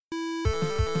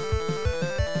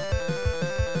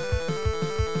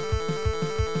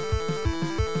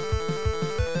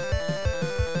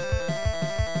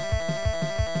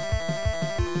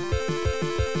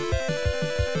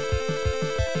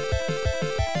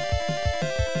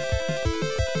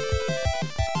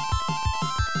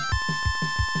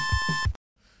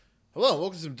Hello,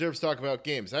 welcome to some Derps Talk About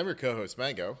Games. I'm your co-host,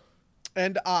 Mango.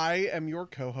 And I am your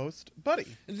co-host, Buddy.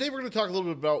 And today we're going to talk a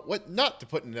little bit about what not to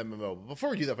put in an MMO. But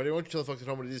before we do that, Buddy, I want you to tell the folks at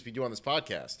home what it is we do on this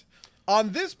podcast.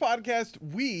 On this podcast,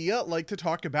 we like to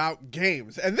talk about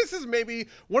games. And this is maybe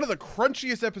one of the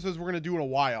crunchiest episodes we're going to do in a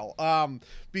while.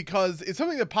 Because it's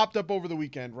something that popped up over the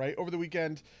weekend, right? Over the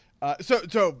weekend.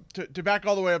 To back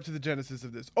all the way up to the genesis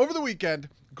of this. Over the weekend,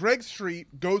 Greg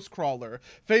Street, Ghostcrawler,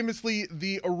 famously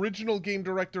the original game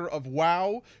director of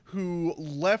WoW, who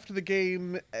left the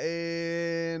game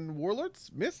in Warlords?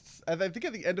 Mists? I think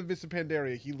at the end of Mists of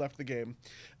Pandaria, he left the game.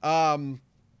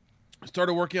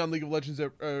 Started working on League of Legends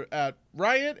at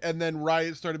Riot, and then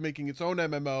Riot started making its own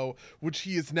MMO, which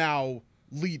he is now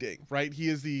leading, right? He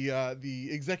is the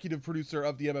executive producer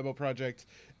of the MMO project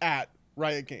at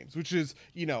Riot Games, which is,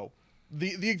 you know,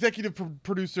 the executive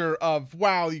producer of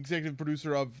WoW, the executive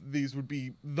producer of these would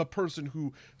be the person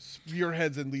who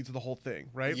spearheads and leads the whole thing,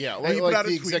 right? Yeah, like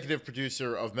the executive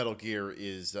producer of Metal Gear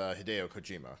is Hideo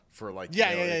Kojima for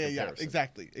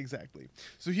Exactly.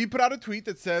 So he put out a tweet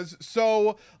that says,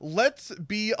 so let's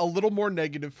be a little more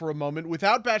negative for a moment.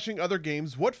 Without bashing other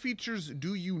games, what features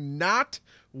do you not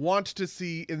want to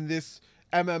see in this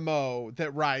MMO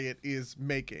that Riot is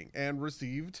making? And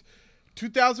received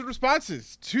 2,000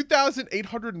 responses,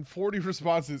 2,840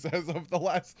 responses as of the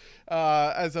last,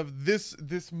 as of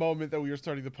this moment that we are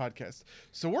starting the podcast.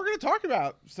 So we're going to talk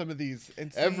about some of these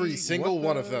and see every single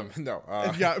one of them. No,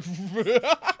 yeah,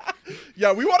 yeah.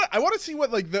 I want to see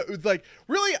what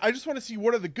really. I just want to see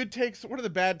what are the good takes, what are the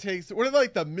bad takes, what are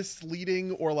the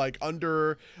misleading or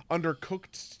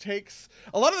undercooked takes.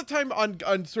 A lot of the time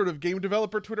on sort of game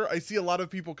developer Twitter, I see a lot of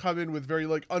people come in with very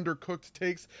undercooked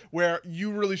takes where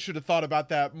you really should have thought about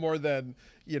that more than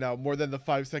the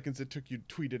 5 seconds it took you to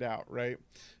tweet it out, right?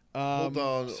 Hold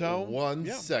on one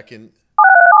second.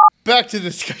 Back to the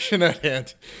discussion at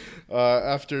hand.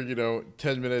 After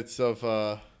 10 minutes of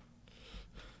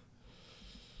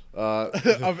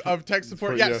of tech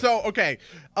support. Yeah. So okay.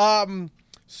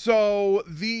 So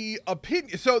the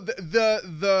opinion. So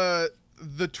the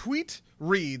tweet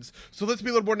reads, so let's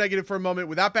be a little more negative for a moment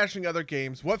without bashing other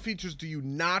games. What features do you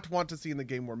not want to see in the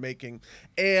game we're making?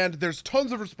 And there's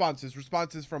tons of responses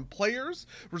from players,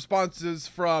 responses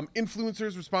from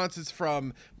influencers, responses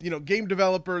from, game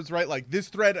developers, right? Like this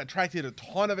thread attracted a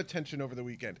ton of attention over the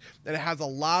weekend, and it has a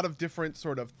lot of different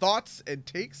sort of thoughts and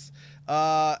takes.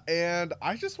 And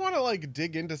I just want to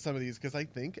dig into some of these because I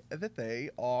think that they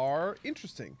are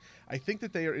interesting.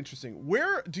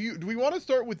 Where do we want to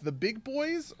start with the big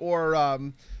boys or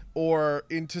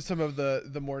into some of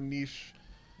the more niche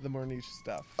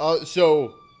stuff?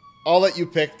 So I'll let you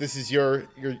pick. This is your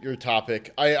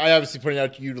topic. I obviously pointed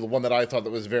out to you the one that I thought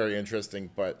that was very interesting,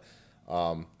 but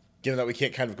given that we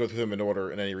can't kind of go through them in order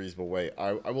in any reasonable way,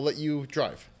 I will let you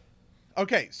drive.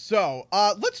 Okay, so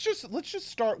let's just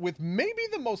start with maybe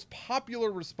the most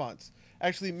popular response.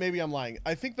 Actually, maybe I'm lying.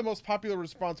 I think the most popular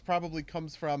response probably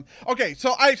comes from... Okay,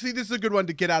 so this is a good one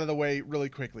to get out of the way really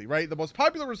quickly, right? The most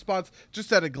popular response,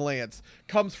 just at a glance,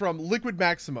 comes from Liquid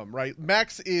Maximum, right?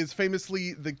 Max is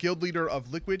famously the guild leader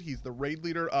of Liquid. He's the raid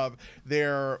leader of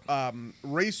their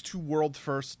Race to World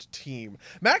First team.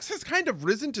 Max has kind of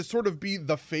risen to sort of be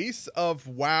the face of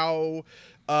WoW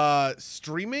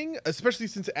streaming, especially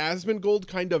since Asmongold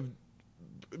kind of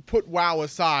put WoW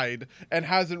aside and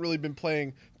hasn't really been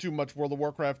playing too much World of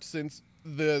Warcraft since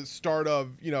the start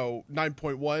of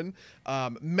 9.1.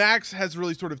 Max has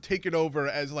really sort of taken over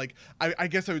as I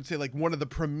guess I would say one of the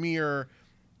premier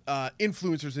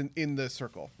influencers in the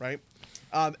circle, right?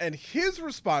 And his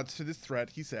response to this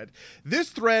thread, he said, this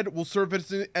thread will serve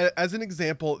as an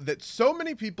example that so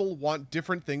many people want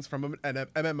different things from an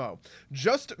MMO.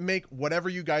 Just make whatever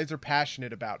you guys are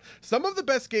passionate about. Some of the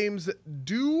best games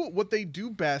do what they do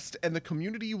best, and the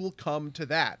community will come to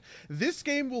that. This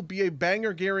game will be a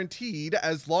banger guaranteed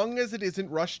as long as it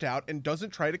isn't rushed out and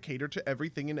doesn't try to cater to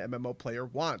everything an MMO player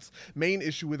wants. Main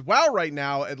issue with WoW right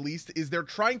now, at least, is they're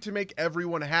trying to make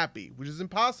everyone happy, which is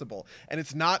impossible, and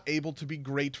it's not able to be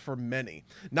great for many.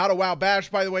 Not a WoW bash,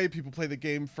 by the way. People play the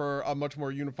game for a much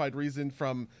more unified reason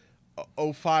from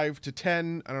 05 to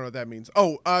 10. I don't know what that means.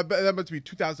 But that must be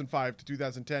 2005 to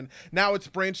 2010. Now it's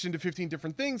branched into 15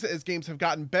 different things as games have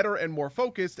gotten better and more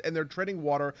focused, and they're treading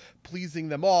water, pleasing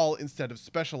them all instead of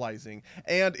specializing.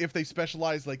 And if they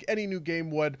specialize like any new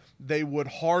game would, they would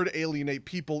hard alienate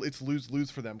people. It's lose-lose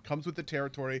for them. Comes with the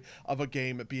territory of a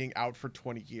game being out for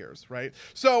 20 years, right?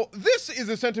 So this is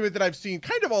a sentiment that I've seen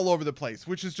kind of all over the place,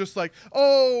 which is just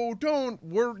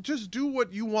just do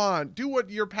what you want. Do what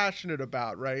you're passionate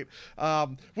about, right?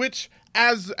 Which,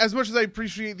 as much as I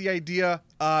appreciate the idea,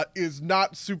 is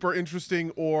not super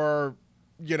interesting or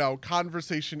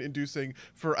conversation inducing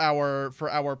for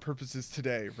our purposes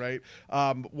today, right?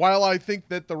 While I think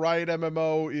that the Riot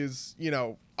MMO is,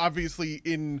 obviously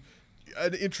in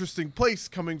an interesting place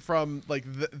coming from like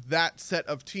that set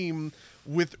of team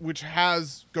which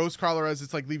has Ghostcrawler as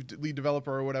its like lead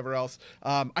developer or whatever else.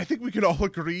 I think we can all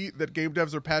agree that game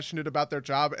devs are passionate about their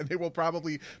job, and they will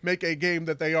probably make a game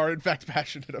that they are in fact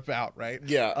passionate about, right?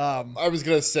 Yeah. I was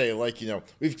gonna say,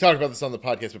 we've talked about this on the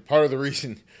podcast, but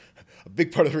a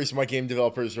big part of the reason why game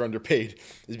developers are underpaid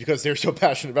is because they're so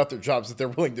passionate about their jobs that they're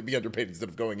willing to be underpaid instead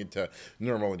of going into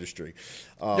normal industry.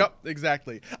 Yep,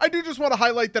 exactly. I do just want to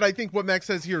highlight that I think what Max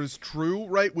says here is true,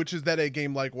 right? Which is that a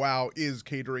game like WoW is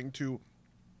catering to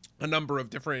a number of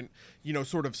different,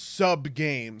 sort of sub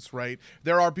games, right?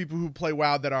 There are people who play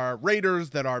WoW that are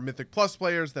raiders, that are Mythic Plus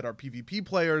players, that are PvP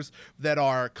players, that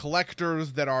are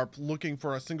collectors, that are looking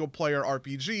for a single player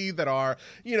RPG, that are,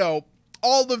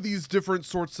 all of these different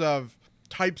sorts of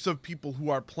types of people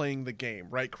who are playing the game,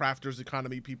 right? Crafters,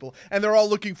 economy people, and they're all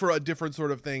looking for a different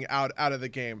sort of thing out of the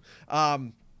game.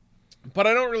 But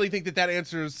I don't really think that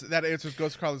answers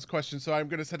Ghostcrawler's question, so I'm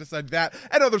going to set aside that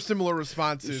and other similar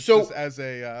responses just as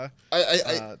to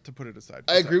put it aside.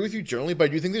 I agree with you generally, but I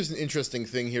do think there's an interesting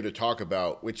thing here to talk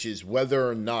about, which is whether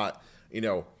or not,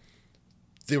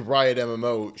 the Riot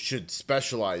MMO should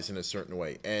specialize in a certain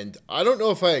way. And I don't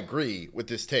know if I agree with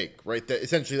this take, right? That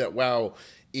essentially that WoW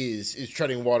is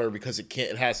treading water because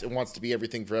it wants to be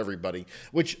everything for everybody,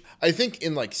 which I think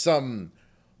in like some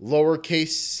lowercase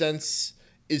sense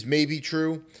is maybe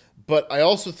true. But I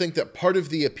also think that part of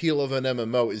the appeal of an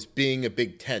MMO is being a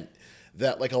big tent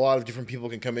that like a lot of different people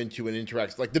can come into and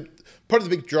interact. Like part of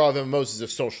the big draw of MMOs is a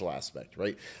social aspect,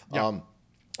 right? Yeah.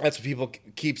 That's what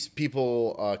keeps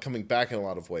people coming back in a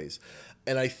lot of ways.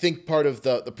 And I think part of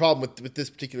the problem with this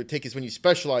particular take is when you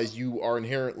specialize, you are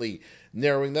inherently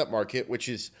narrowing that market, which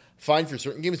is fine for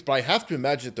certain games. But I have to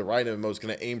imagine that the Riot MMO is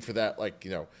going to aim for that,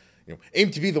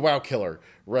 aim to be the WoW killer,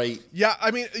 right? Yeah,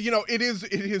 I mean, it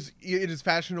is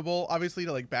fashionable, obviously,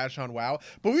 to like bash on WoW,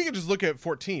 but we can just look at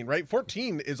 14, right?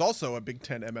 14 is also a Big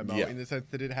Ten MMO in the sense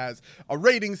that it has a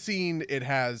raiding scene, it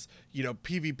has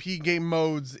PvP game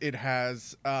modes, it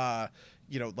has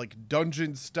like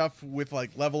dungeon stuff with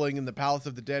like leveling in the Palace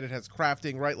of the Dead. It has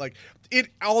crafting, right? Like it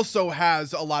also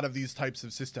has a lot of these types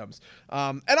of systems.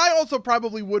 And I also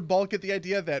probably would balk at the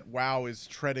idea that WoW is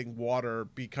treading water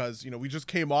because, we just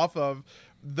came off of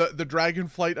the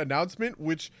Dragonflight announcement,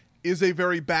 which is a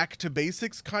very back to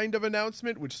basics kind of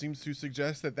announcement, which seems to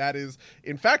suggest that is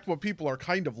in fact what people are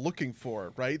kind of looking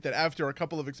for, right? That after a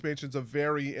couple of expansions of a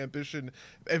very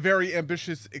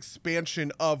ambitious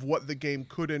expansion of what the game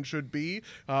could and should be,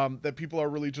 that people are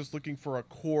really just looking for a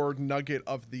core nugget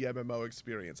of the MMO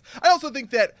experience. I also think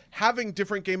that having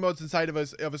different game modes inside of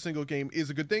a single game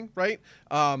is a good thing, right?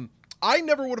 I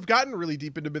never would have gotten really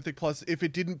deep into Mythic Plus if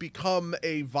it didn't become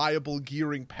a viable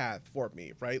gearing path for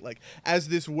me, right? Like as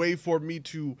this way for me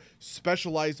to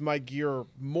specialize my gear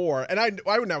more. And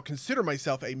I would now consider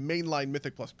myself a mainline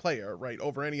Mythic Plus player, right?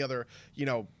 Over any other,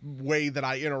 way that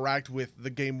I interact with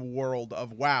the game world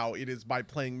of WoW, it is by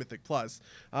playing Mythic Plus.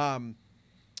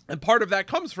 And part of that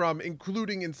comes from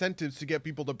including incentives to get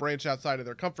people to branch outside of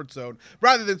their comfort zone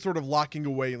rather than sort of locking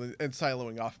away and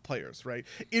siloing off players, right?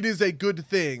 It is a good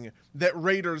thing that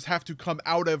raiders have to come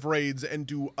out of raids and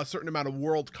do a certain amount of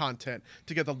world content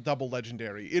to get the double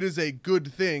legendary. It is a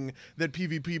good thing that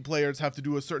PvP players have to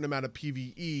do a certain amount of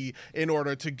PvE in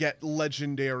order to get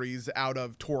legendaries out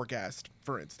of Torghast,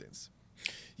 for instance.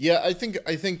 Yeah, I think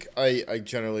I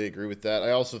generally agree with that.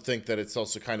 I also think that it's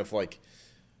also kind of like,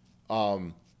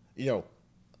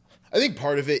 I think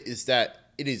part of it is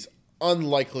that it is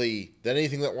unlikely that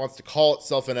anything that wants to call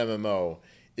itself an MMO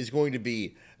is going to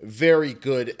be very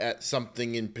good at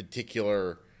something in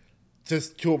particular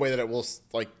to a way that it will,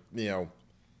 like, how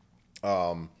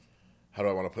do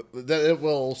I want to put that? It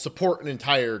will support an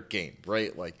entire game,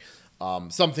 right? Like,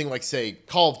 something like, say,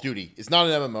 Call of Duty is not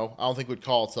an MMO. I don't think it would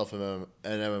call itself an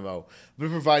MMO, but it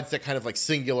provides that kind of like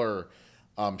singular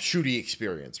shooty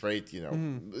experience, right?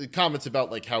 Comments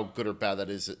about like how good or bad that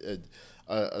is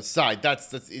aside,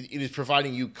 it is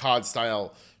providing you COD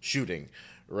style shooting,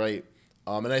 right?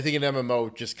 And I think an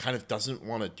MMO just kind of doesn't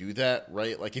want to do that,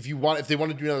 right? Like if they want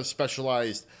to do another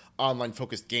specialized online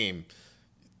focused game,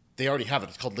 they already have it.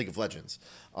 It's called League of Legends.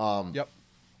 Yep.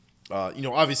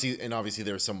 Obviously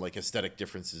there's some like aesthetic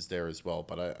differences there as well,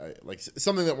 but I like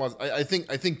something that was I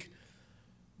think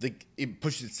it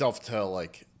pushes itself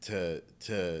to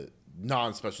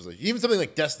non-specialization. Even something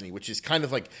like Destiny, which is kind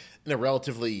of like in a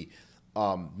relatively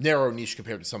narrow niche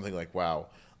compared to something like WoW.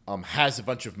 has a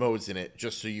bunch of modes in it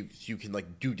just so you can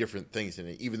like do different things in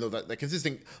it, even though that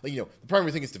consistent, like, the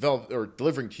primary thing it's developed or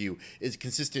delivering to you is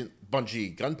consistent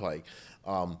Bungie gunplay,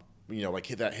 like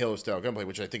that Halo style gunplay,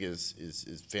 which I think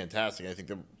is fantastic. I think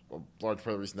that a large part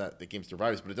of the reason that the game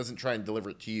survives, but it doesn't try and deliver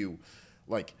it to you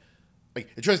like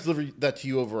it tries to deliver that to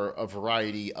you over a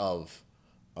variety of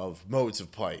modes of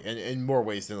play, and in more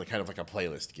ways than kind of like a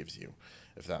playlist gives you,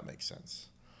 if that makes sense.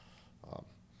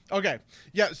 Okay.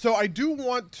 Yeah, so I do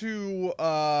want to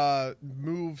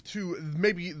move to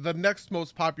maybe the next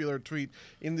most popular tweet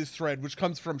in this thread, which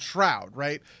comes from Shroud,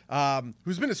 right?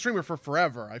 Who's been a streamer for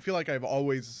forever. I feel like I've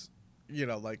always,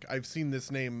 I've seen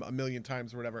this name a million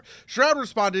times or whatever. Shroud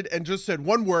responded and just said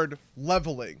one word: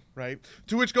 leveling, right?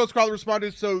 To which Ghostcrawler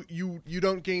responded, so you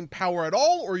don't gain power at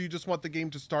all, or you just want the game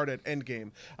to start at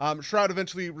endgame? Shroud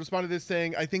eventually responded to this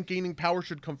saying, I think gaining power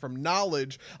should come from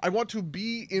knowledge. I want to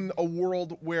be in a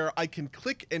world where I can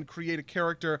click and create a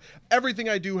character. Everything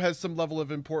I do has some level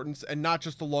of importance and not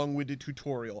just a long-winded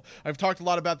tutorial. I've talked a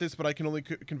lot about this, but I can only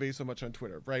convey so much on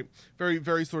Twitter, right? Very,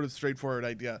 very sort of straightforward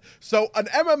idea. So an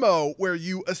MMO where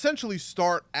you essentially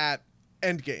start at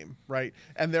endgame, right?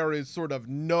 And there is sort of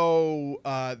no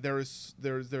there's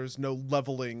no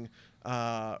leveling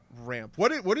ramp.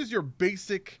 What is your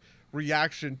basic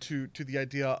reaction to the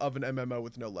idea of an MMO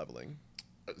with no leveling?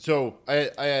 So I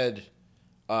had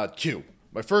two.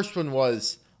 My first one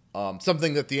was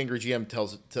something that the Angry GM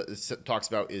talks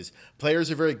about is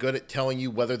players are very good at telling you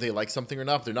whether they like something or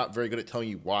not, but they're not very good at telling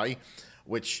you why,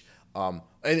 which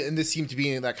and this seemed to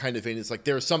be in that kind of vein. It's like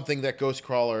there's something that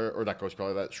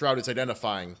that Shroud is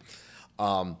identifying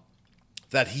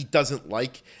that he doesn't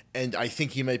like, and I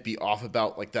think he might be off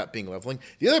about like that being leveling.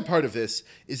 The other part of this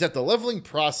is that the leveling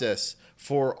process,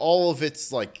 for all of its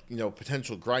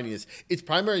potential grindiness, its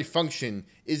primary function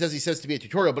is, as he says, to be a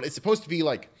tutorial, but it's supposed to be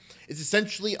it's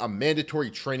essentially a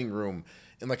mandatory training room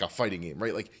in like a fighting game,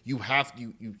 right? Like you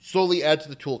slowly add to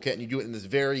the toolkit, and you do it in this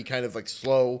very kind of like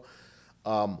slow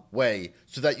way,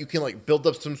 so that you can like build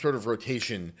up some sort of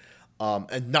rotation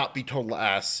and not be total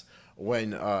ass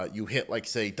when you hit, like,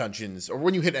 say, dungeons, or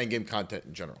when you hit endgame content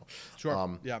in general.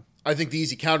 Sure. Yeah. I think the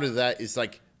easy counter to that is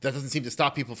like that doesn't seem to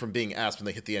stop people from being ass when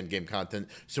they hit the endgame content.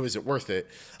 So is it worth it?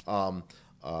 And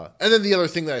then the other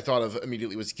thing that I thought of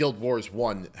immediately was Guild Wars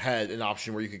 1 had an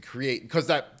option where you could create, because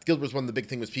that Guild Wars 1, the big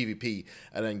thing was PvP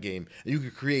at endgame, and you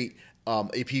could create a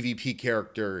PvP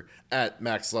character at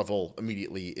max level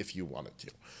immediately if you wanted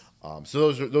to.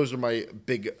 So those are my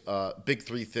big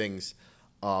three things.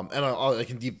 And I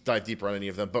can dive deeper on any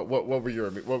of them. But what were your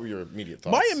immediate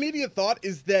thoughts? My immediate thought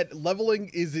is that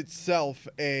leveling is itself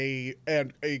a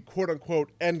quote unquote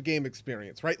end game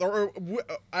experience, right? Or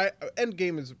end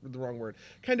game is the wrong word.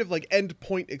 Kind of like end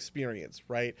point experience,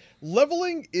 right?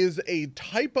 Leveling is a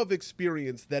type of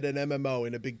experience that an MMO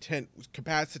in a big tent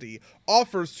capacity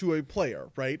offers to a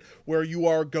player, right? Where you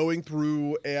are going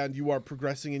through and you are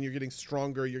progressing and you're getting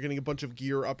stronger. You're getting a bunch of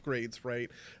gear upgrades,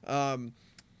 right?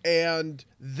 And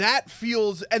that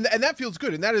feels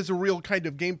good, and that is a real kind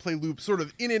of gameplay loop sort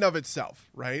of in and of itself,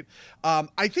 right?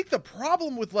 I think the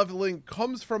problem with leveling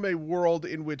comes from a world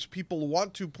in which people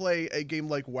want to play a game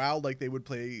like WoW, like they would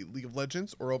play League of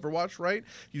Legends or Overwatch, right?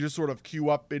 You just sort of queue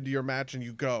up into your match and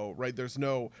you go, right? There's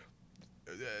no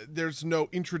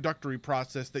introductory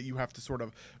process that you have to sort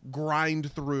of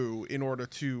grind through in order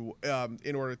to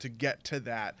get to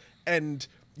that and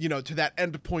to that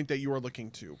end point that you are looking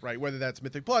to, right? Whether that's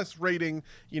Mythic Plus, rating,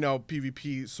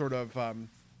 PvP, sort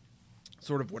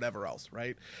of whatever else,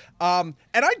 right? And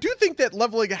I do think that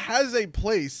leveling has a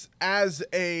place as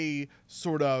a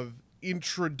sort of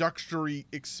introductory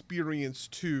experience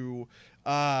to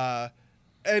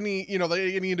any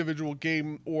individual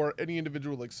game or any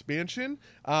individual expansion.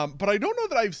 But I don't know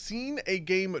that I've seen a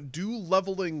game do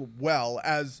leveling well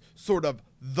as sort of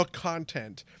the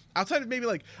content. Outside of maybe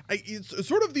it's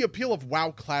sort of the appeal of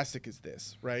WoW Classic is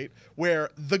this, right? Where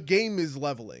the game is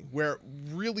leveling, where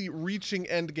really reaching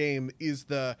end game is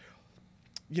the,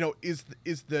 is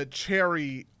the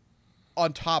cherry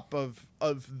on top of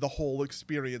the whole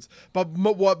experience. But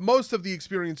what most of the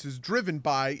experience is driven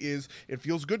by is it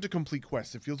feels good to complete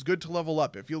quests. It feels good to level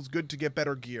up. It feels good to get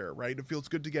better gear, right? It feels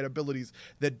good to get abilities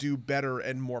that do better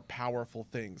and more powerful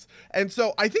things. And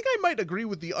so I think I might agree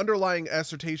with the underlying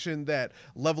assertion that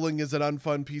leveling is an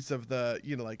unfun piece of the,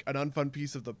 an unfun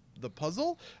piece of the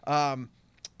puzzle.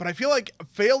 But I feel like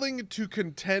failing to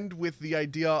contend with the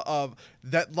idea of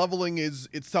that leveling is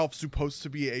itself supposed to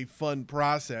be a fun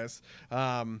process,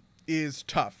 is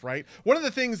tough, right? One of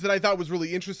the things that I thought was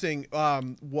really interesting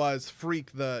was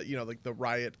Freak, the the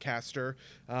Riot caster,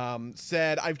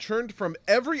 said, "I've churned from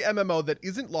every MMO that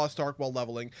isn't Lost Ark while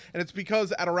leveling, and it's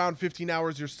because at around 15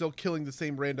 hours you're still killing the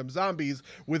same random zombies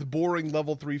with boring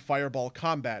level 3 fireball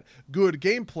combat. Good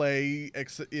gameplay,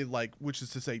 which is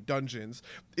to say dungeons,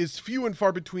 is few and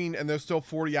far between, and there's still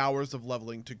 40 hours of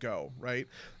leveling to go," right?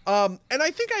 And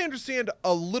I think I understand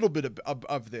a little bit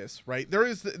of this, right? There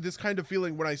is this kind of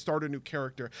feeling when I start a new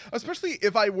character, especially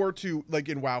if I were to, like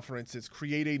in WoW, for instance,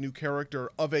 create a new character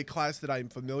of a class that I'm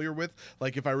familiar with,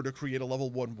 like if I were to create a level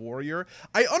 1 warrior,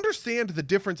 I understand the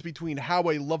difference between how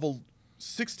a level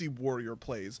 60 warrior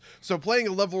plays. So playing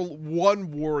a level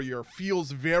 1 warrior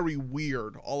feels very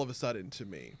weird all of a sudden to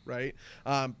me, right?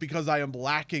 Because I am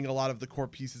lacking a lot of the core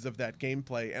pieces of that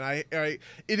gameplay, and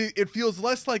it feels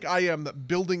less like I am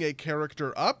building a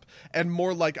character up and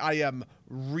more like I am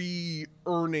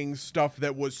re-earning stuff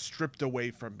that was stripped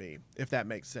away from me, if that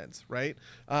makes sense, right?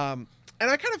 And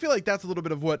I kind of feel like that's a little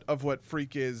bit of what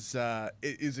Freak is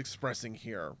expressing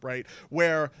here, right?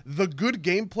 Where the good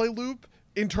gameplay loop,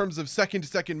 in terms of second to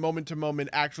second, moment to moment,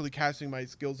 actually casting my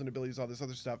skills and abilities, all this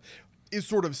other stuff, is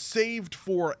sort of saved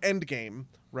for endgame,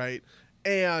 right?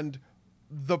 And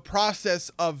the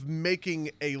process of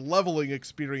making a leveling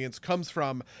experience comes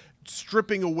from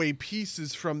stripping away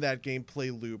pieces from that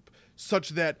gameplay loop,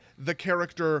 such that the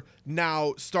character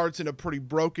now starts in a pretty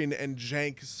broken and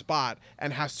jank spot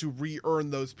and has to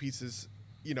re-earn those pieces,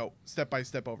 step by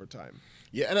step over time.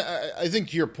 Yeah, and I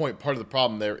think to your point, part of the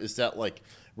problem there is that, like,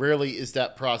 rarely is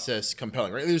that process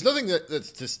compelling, right? There's nothing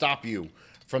that's to stop you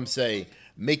from, say,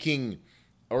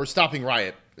 stopping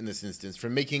Riot, in this instance,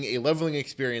 from making a leveling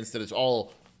experience that is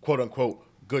all, quote-unquote,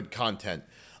 good content.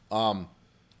 I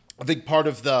think part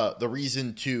of the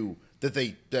reason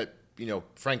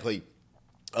frankly,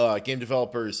 game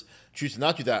developers choose to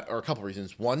not do that are a couple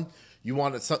reasons. One, you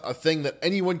want a thing that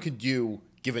anyone can do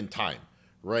given time.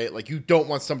 Right? Like, you don't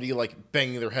want somebody, like,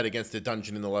 banging their head against a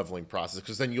dungeon in the leveling process,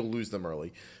 because then you'll lose them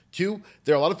early. Two,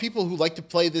 there are a lot of people who like to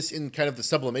play this in kind of the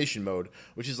sublimation mode,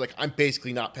 which is like, I'm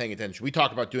basically not paying attention. We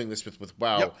talk about doing this with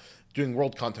WoW, doing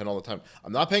world content all the time.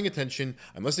 I'm not paying attention.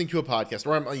 I'm listening to a podcast,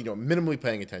 or I'm minimally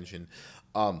paying attention.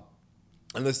 I'm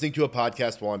listening to a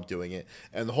podcast while I'm doing it,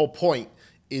 and the whole point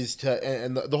is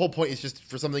the whole point is just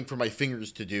for something for my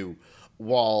fingers to do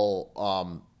while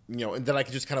and then I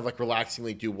can just kind of like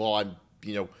relaxingly do while I'm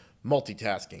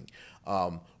multitasking,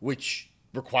 which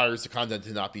requires the content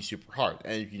to not be super hard.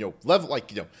 And,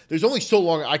 there's only so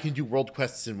long I can do world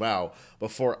quests in WoW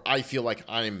before I feel like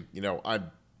I'm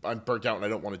burnt out and I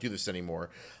don't want to do this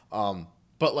anymore.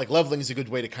 But, like, leveling is a good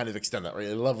way to kind of extend that, right?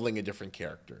 Leveling a different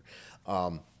character.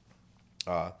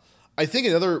 I think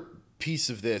another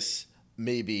piece of this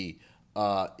maybe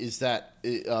is that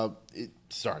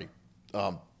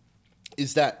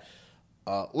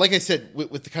like I said,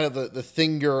 with the kind of the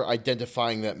thing you're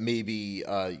identifying that maybe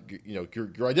you're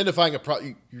identifying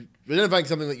you're identifying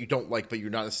something that you don't like, but you're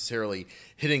not necessarily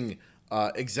hitting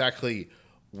exactly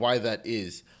why that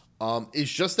is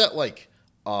just that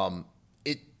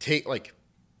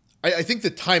I think the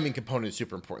timing component is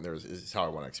super important. There is how I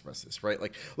want to express this, right?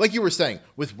 Like you were saying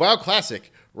with WoW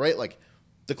Classic, right? Like,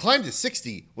 the climb to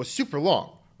 60 was super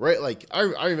long. Right, like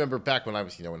I remember back when I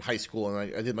was in high school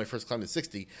and I did my first climb to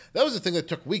 60. That was a thing that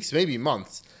took weeks, maybe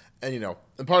months, and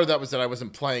and part of that was that I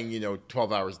wasn't playing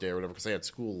 12 hours a day or whatever because I had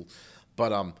school,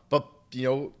 but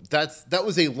that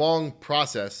was a long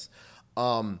process,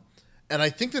 and I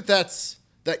think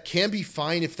that can be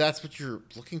fine if that's what you're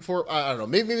looking for. I don't know.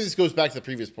 Maybe this goes back to the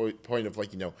previous point of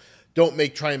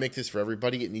don't try and make this for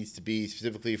everybody. It needs to be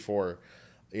specifically for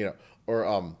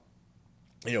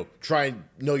try and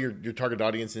know your target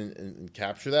audience and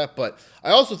capture that. But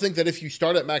I also think that if you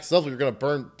start at max level, you're going to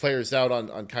burn players out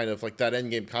on kind of like that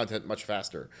end game content much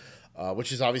faster,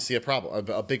 which is obviously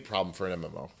a big problem for an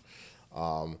MMO.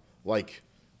 I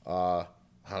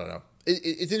don't know.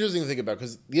 It's interesting to think about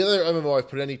because the other MMO I've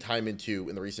put any time into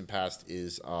in the recent past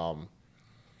is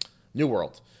New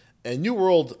World. And New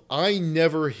World, I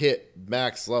never hit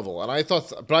max level, and I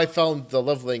found the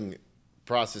leveling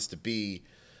process to be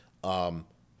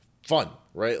fun,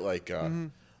 right? Like,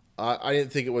 I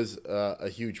didn't think it was a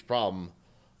huge problem.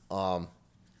 And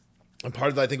part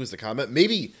of that, I think, was the comment.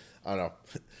 Maybe, I don't know,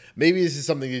 maybe this is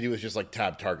something to do with just like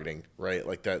tab targeting, right?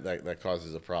 Like that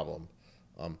causes a problem.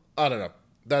 I don't know.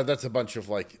 That's a bunch of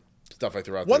like stuff I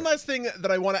threw out there. One last thing that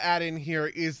I want to add in here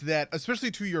is that, especially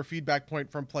to your feedback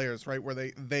point from players, right, where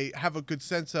they have a good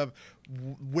sense of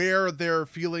where their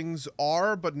feelings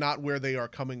are, but not where they are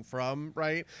coming from,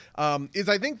 right? Is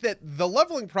I think that the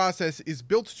leveling process is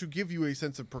built to give you a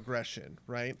sense of progression,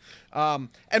 right?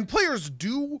 And players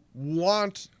do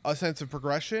want a sense of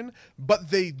progression,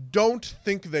 but they don't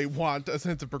think they want a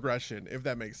sense of progression, if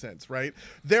that makes sense, right?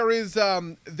 There is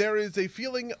a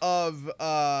feeling of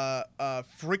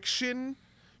friction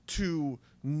to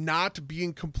not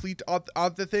being complete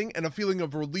on the thing, and a feeling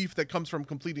of relief that comes from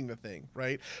completing the thing,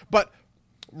 right? But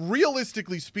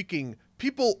realistically speaking,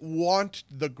 people want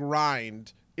the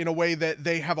grind in a way that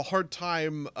they have a hard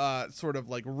time sort of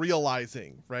like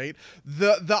realizing, right?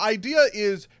 The idea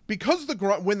is, because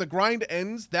when the grind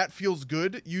ends, that feels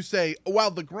good. You say, oh, wow,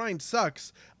 the grind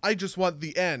sucks, I just want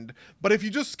the end. But if you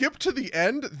just skip to the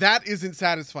end, that isn't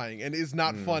satisfying and is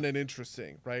not fun and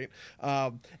interesting, right?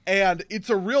 And it's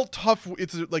a real tough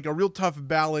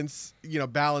balance,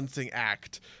 balancing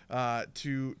act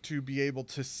to be able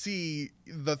to see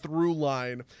the through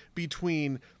line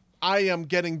between I am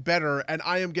getting better and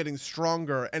I am getting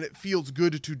stronger, and it feels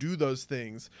good to do those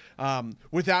things,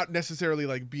 without necessarily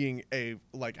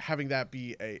having that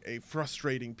be a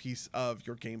frustrating piece of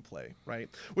your gameplay, right?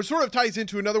 Which sort of ties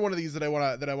into another one of these that I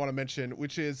want to mention,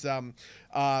 which is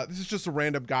this is just a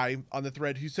random guy on the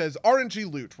thread who says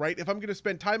RNG loot, right? If I'm going to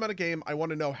spend time on a game, I want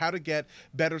to know how to get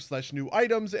better/new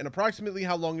items and approximately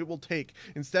how long it will take,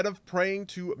 instead of praying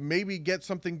to maybe get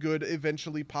something good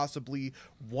eventually, possibly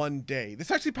one day.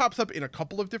 This actually pops up in a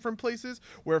couple of different places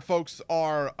where folks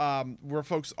are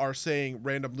saying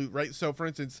random loot, right? So for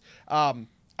instance,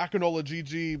 Akinola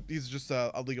GG, he's just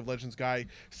a League of Legends guy,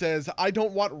 says, I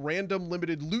don't want random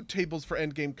limited loot tables for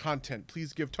endgame content.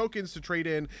 Please give tokens to trade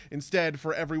in instead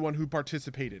for everyone who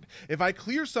participated. If I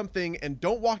clear something and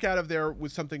don't walk out of there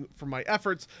with something from my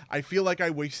efforts, I feel like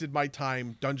I wasted my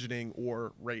time dungeoning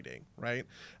or raiding, right?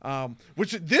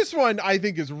 Which this one I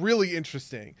think is really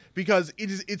interesting, because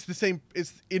it's the same,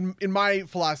 it's in my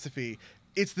philosophy,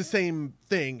 it's the same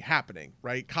thing happening,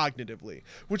 right? Cognitively,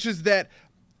 which is that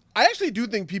I actually do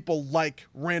think people like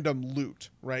random loot,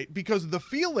 right? Because the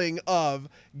feeling of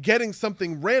getting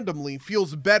something randomly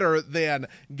feels better than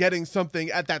getting something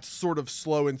at that sort of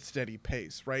slow and steady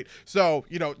pace, right? So,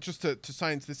 just to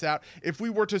science this out, if we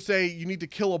were to say you need to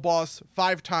kill a boss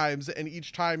 5 times, and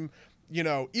each time you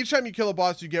kill a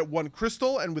boss, you get 1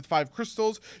 crystal, and with 5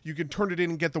 crystals, you can turn it in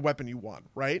and get the weapon you want,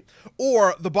 right?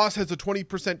 Or the boss has a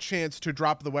 20% chance to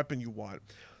drop the weapon you want.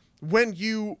 When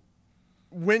you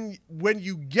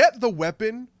get the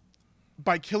weapon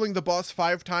by killing the boss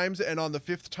 5 times, and on the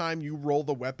 5th time you roll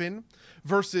the weapon,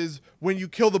 versus when you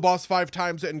kill the boss 5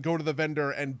 times and go to the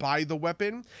vendor and buy the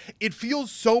weapon, it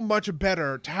feels so much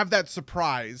better to have that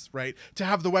surprise, right? To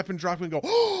have the weapon drop and go,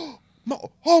 oh,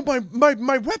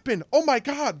 my weapon, oh my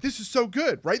god, this is so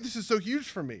good, right? This is so huge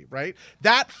for me, right?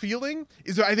 That feeling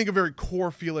is, I think, a very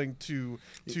core feeling to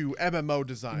MMO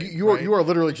design. You are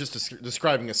literally just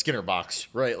describing a Skinner box,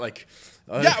 right? Like,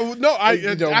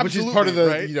 absolutely, which is part of the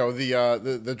right?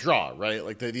 the draw, right?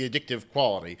 Like the addictive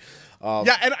quality. And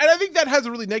I think that has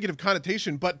a really negative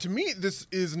connotation, but to me, this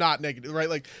is not negative, right?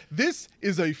 Like, this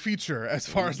is a feature as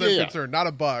far as I'm concerned, not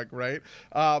a bug, right?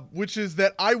 Which is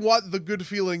that I want the good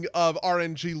feeling of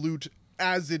RNG loot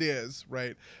as it is,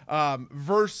 right?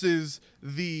 Versus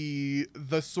the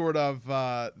sort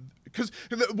of because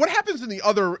what happens in the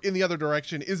other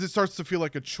direction is it starts to feel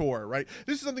like a chore, right?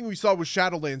 This is something we saw with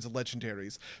Shadowlands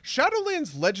legendaries.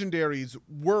 Shadowlands legendaries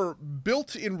were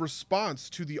built in response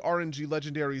to the RNG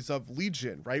legendaries of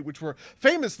Legion, right? Which were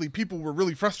famously, people were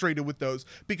really frustrated with those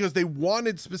because they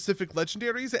wanted specific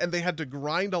legendaries and they had to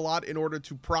grind a lot in order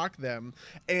to proc them,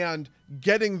 and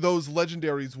getting those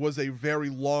legendaries was a very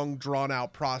long, drawn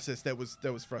out process that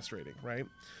was frustrating, right?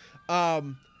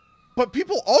 But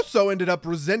people also ended up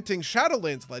resenting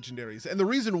Shadowlands legendaries. And the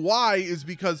reason why is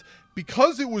because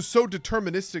it was so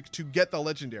deterministic to get the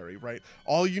legendary, right?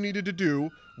 All you needed to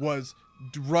do was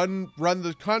run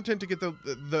the content to get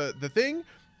the thing,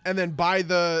 and then buy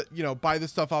the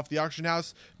stuff off the auction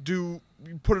house,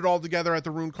 put it all together at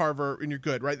the rune carver, and you're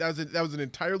good, right? That was an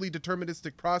entirely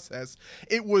deterministic process.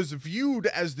 It was viewed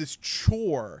as this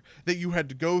chore that you had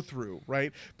to go through,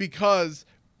 right? Because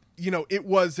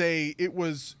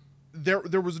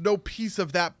there was no piece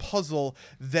of that puzzle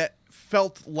that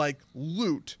felt like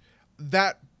loot.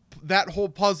 That whole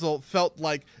puzzle felt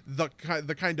like the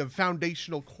kind of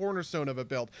foundational cornerstone of a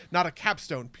build, not a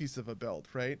capstone piece of a build,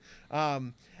 right?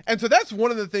 And so that's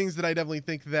one of the things that I definitely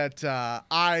think that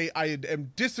I'm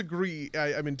in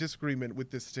disagreement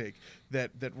with this take,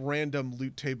 that random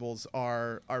loot tables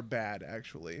are bad,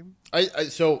 actually.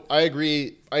 So I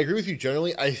agree with you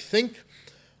generally. I think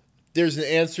there's an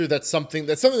answer that's something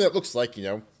that looks like,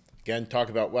 again, talk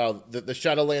about, wow, the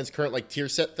Shadowlands current like tier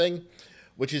set thing,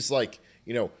 which is like,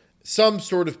 some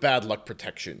sort of bad luck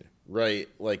protection, right?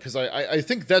 Like, because I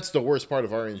think that's the worst part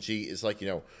of RNG is like,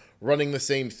 running the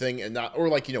same thing and not, or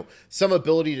like, some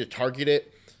ability to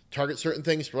target certain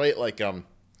things, right? Like,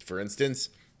 for instance,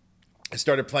 I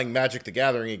started playing Magic the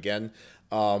Gathering again,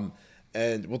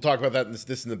 and we'll talk about that in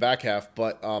this in the back half.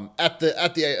 But at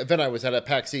the event I was at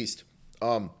PAX East,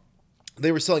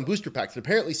 they were selling booster packs. And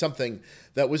apparently something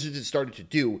that Wizards had started to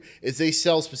do is they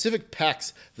sell specific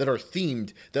packs that are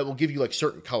themed that will give you like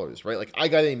certain colors, right? Like I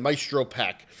got a Maestro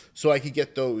pack, so I could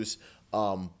get those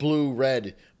blue,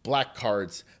 red, black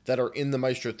cards that are in the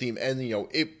Maestro theme. And,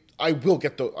 I will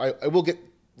get I will get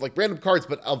like random cards,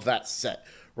 but of that set.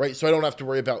 Right, so I don't have to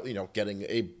worry about getting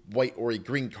a white or a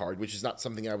green card, which is not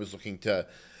something I was looking to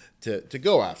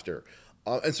go after.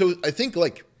 And so I think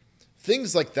like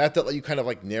things like that let you kind of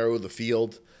like narrow the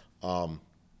field, or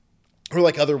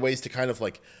like other ways to kind of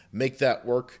like make that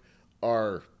work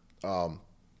are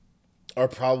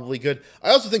probably good. I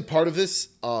also think part of this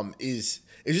is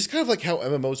just kind of like how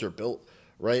MMOs are built,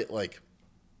 right? Like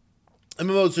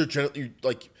MMOs are generally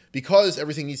like. Because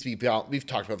everything needs to be balanced, we've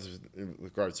talked about this in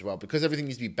regards as well, because everything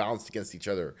needs to be balanced against each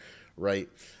other, right?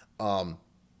 Because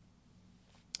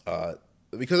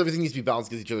everything needs to be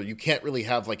balanced against each other, you can't really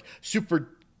have, like, super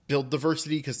build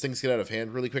diversity because things get out of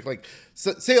hand really quick. Like,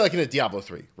 say, like, in a Diablo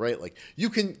 3, right? Like, you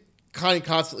can kind of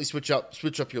constantly switch up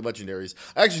your legendaries.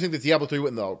 I actually think that Diablo 3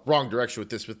 went in the wrong direction with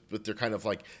this, with their kind of,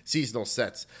 like, seasonal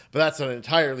sets. But that's an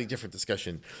entirely different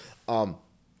discussion.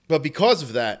 But because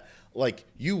of that, like,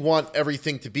 you want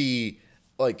everything to be,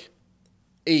 like,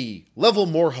 a level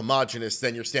more homogenous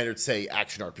than your standard, say,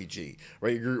 action RPG,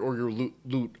 right? Or your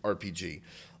loot RPG.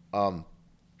 And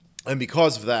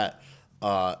because of that,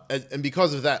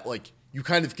 like, you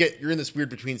kind of you're in this weird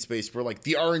between space where, like,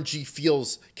 the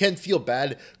RNG can feel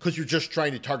bad because you're just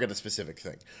trying to target a specific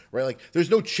thing, right? Like, there's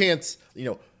no chance,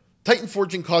 Titan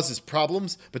Forging causes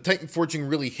problems, but Titan Forging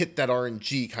really hit that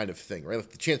RNG kind of thing, right?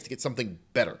 Like, the chance to get something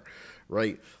better,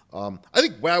 right? I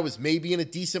think WoW is maybe in a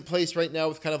decent place right now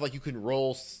with kind of like you can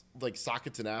roll like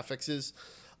sockets and affixes.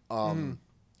 But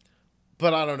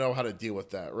I don't know how to deal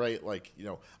with that, right? Like,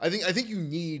 I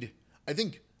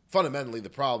think fundamentally the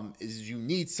problem is you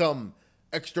need some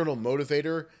external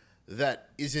motivator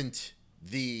that isn't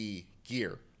the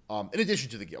gear. In addition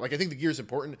to the gear, like I think the gear is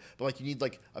important, but like you need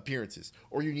like appearances,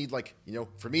 or you need like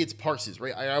for me it's parses,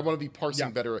 right? I want to be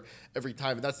parsing better every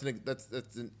time, and that's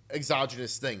an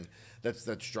exogenous thing that's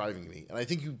driving me, and I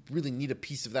think you really need a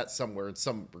piece of that somewhere in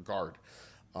some regard.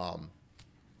 I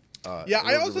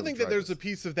also think that there's a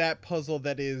piece of that puzzle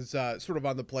that is sort of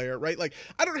on the player, right? Like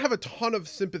I don't have a ton of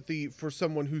sympathy for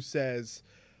someone who says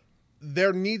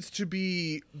there needs to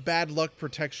be bad luck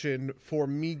protection for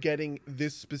me getting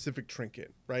this specific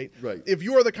trinket, right? Right. If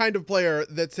you are the kind of player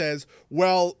that says,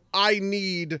 well, I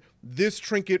need this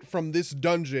trinket from this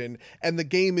dungeon, and the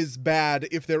game is bad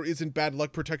if there isn't bad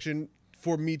luck protection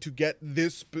for me to get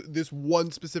this one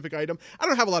specific item, I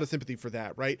don't have a lot of sympathy for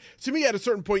that, right? To me, at a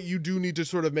certain point, you do need to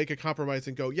sort of make a compromise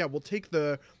and go, yeah, we'll take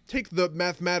the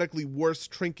mathematically worst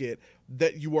trinket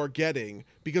that you are getting,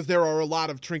 because there are a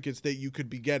lot of trinkets that you could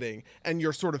be getting, and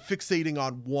you're sort of fixating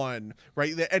on one,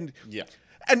 right? And yeah.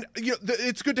 And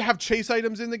it's good to have chase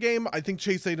items in the game. I think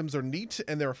chase items are neat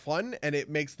and they're fun, and it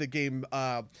makes the game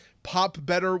pop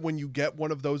better when you get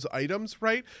one of those items,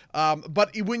 right?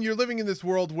 But when you're living in this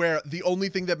world where the only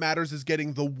thing that matters is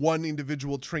getting the one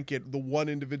individual trinket, the one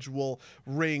individual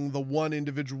ring, the one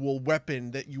individual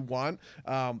weapon that you want,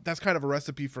 that's kind of a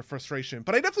recipe for frustration.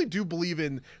 But I definitely do believe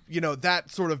in, that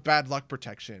sort of bad luck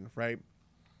protection, right?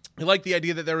 I like the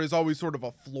idea that there is always sort of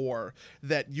a floor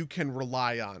that you can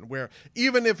rely on, where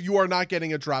even if you are not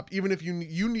getting a drop, even if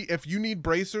you need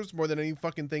bracers more than any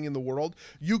fucking thing in the world,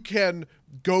 you can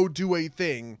go do a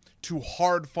thing to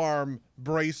hard farm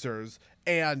bracers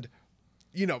and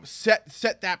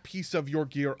set that piece of your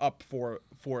gear up for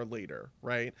later,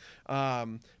 right?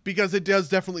 Because it does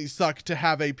definitely suck to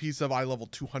have a piece of eye level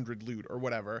 200 loot or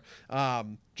whatever,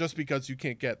 just because you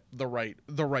can't get the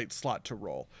right slot to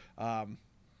roll.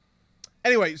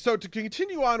 Anyway, so to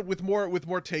continue on with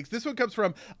more takes, this one comes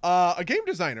from a game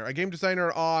designer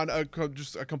on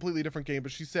just a completely different game,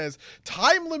 but she says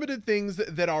time-limited things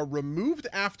that are removed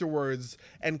afterwards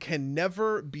and can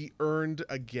never be earned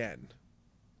again.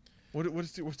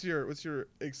 What's your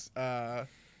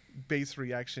base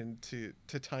reaction to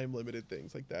time-limited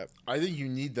things like that? I think you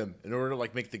need them in order to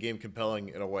make the game compelling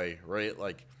in a way, right?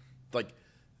 Like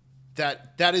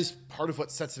that is part of what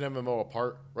sets an MMO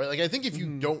apart, right? Like I think if you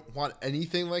don't want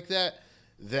anything like that,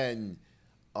 then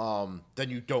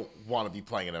you don't want to be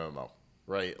playing an MMO,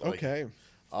 right? Okay.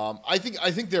 I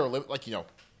think there are like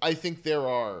I think there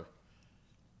are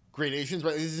gradations,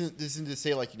 right? This isn't to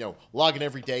say like log in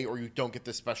every day or you don't get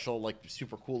this special like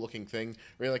super cool looking thing,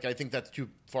 right? Like I think that's too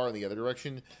far in the other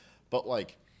direction, but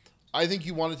like I think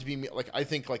you want it to be like I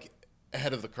think like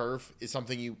ahead of the curve is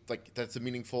something you like that's a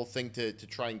meaningful thing to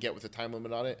try and get with a time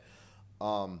limit on it.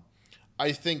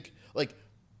 I think like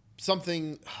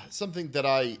something that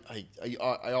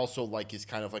I also like is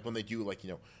kind of like when they do like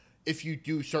if you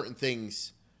do certain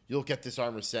things you'll get this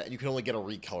armor set and you can only get a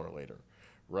recolor later,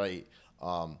 right?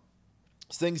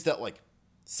 Things that like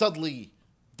subtly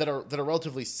that are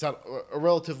relatively a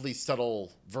relatively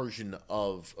subtle version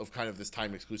of kind of this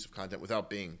time exclusive content without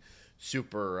being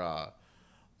super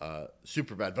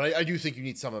super bad. But I do think you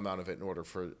need some amount of it in order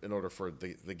for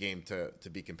the game to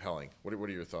be compelling. What are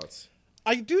your thoughts?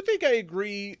 I do think I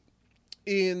agree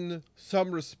in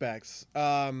some respects.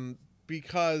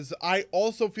 Because I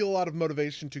also feel a lot of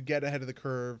motivation to get ahead of the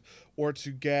curve or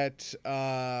to get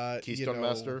Keystone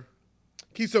Master.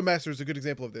 Keystone Master is a good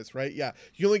example of this, right? Yeah,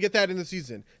 you only get that in the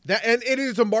season. And it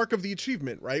is a mark of the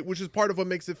achievement, right? Which is part of what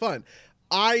makes it fun.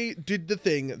 I did the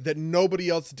thing that nobody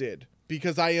else did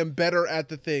because I am better at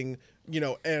the thing,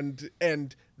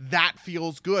 and that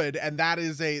feels good, and that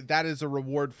is a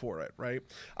reward for it, right?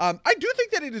 I do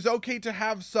think that it is okay to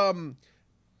have some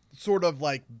sort of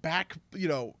like the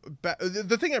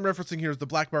thing I'm referencing here is the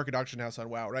black market auction house on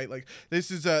WoW, right? Like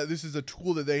this is a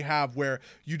tool that they have where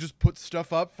you just put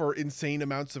stuff up for insane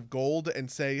amounts of gold and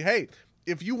say, hey,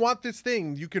 if you want this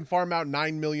thing, you can farm out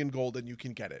 9 million gold and you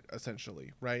can get it,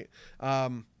 essentially, right?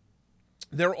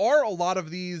 There are a lot of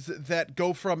these that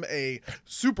go from a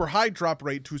super high drop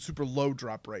rate to a super low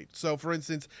drop rate. So, for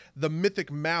instance, the mythic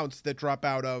mounts that drop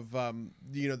out of,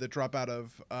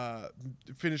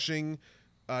 finishing,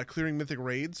 clearing mythic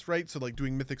raids, right? So like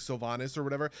doing mythic Sylvanas or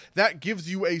whatever, that gives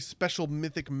you a special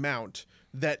mythic mount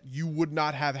that you would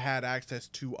not have had access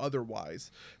to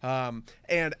otherwise.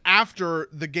 And after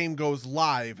the game goes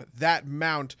live, that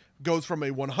mount goes from a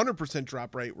 100%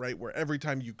 drop rate, right? Where every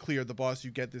time you clear the boss,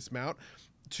 you get this mount,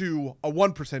 to a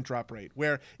 1% drop rate,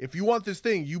 where if you want this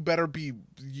thing, you better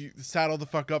saddle the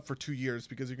fuck up for 2 years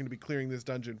because you're going to be clearing this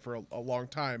dungeon for a long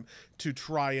time to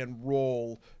try and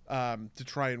roll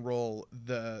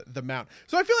the mount.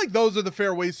 So I feel like those are the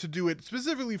fair ways to do it,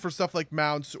 specifically for stuff like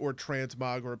mounts or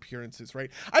transmog or appearances, right?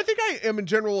 I think I am in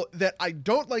general that I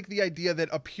don't like the idea that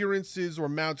appearances or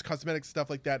mounts, cosmetic stuff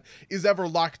like that is ever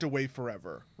locked away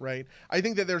forever, right? I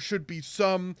think that there should be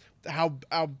some,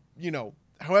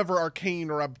 however arcane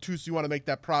or obtuse you want to make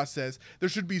that process, there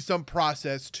should be some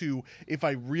process to, if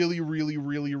I really, really,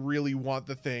 really, really want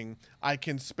the thing, I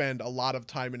can spend a lot of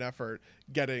time and effort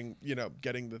getting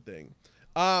the thing.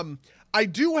 I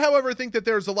do, however, think that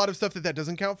there's a lot of stuff that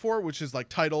doesn't count for, which is like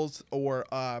titles or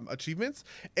achievements.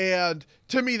 And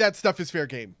to me, that stuff is fair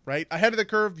game, right? Ahead of the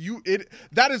curve,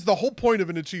 that is the whole point of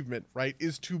an achievement, right?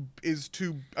 Is to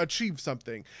achieve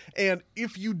something. And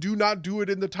if you do not do it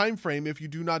in the time frame, if you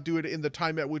do not do it in the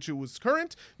time at which it was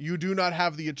current, you do not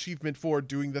have the achievement for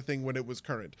doing the thing when it was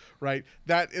current, right?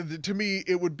 That, to me,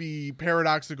 it would be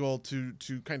paradoxical to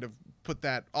kind of put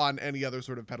that on any other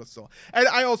sort of pedestal. And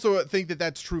I also think that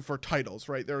that's true for titles,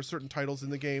 right? There are certain titles in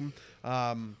the game.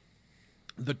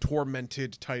 The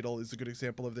Tormented title is a good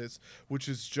example of this, which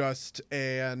is just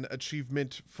an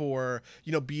achievement for,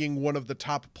 being one of the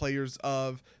top players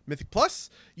of Mythic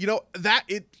Plus. That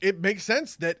it makes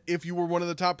sense that if you were one of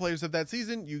the top players of that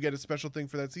season, you get a special thing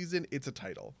for that season. It's a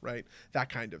title, right? That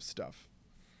kind of stuff.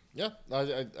 Yeah,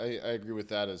 I agree with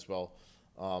that as well.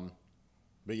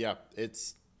 But yeah,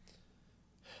 it's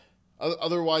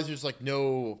otherwise there's like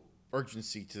no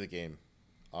urgency to the game.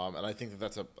 And I think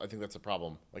that's a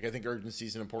problem. Like, I think urgency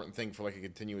is an important thing for like a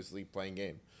continuously playing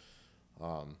game.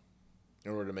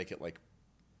 In order to make it like,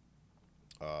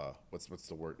 what's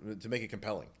the word? To make it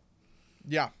compelling.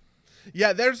 Yeah.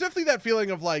 Yeah, there's definitely that feeling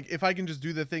of like, if I can just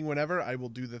do the thing whenever, I will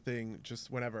do the thing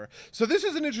just whenever. So this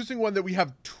is an interesting one that we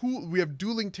have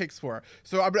dueling takes for.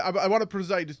 So I want to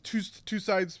preside two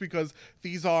sides because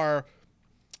these are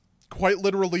quite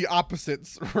literally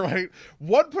opposites, right?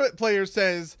 One player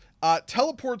says,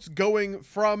 teleports going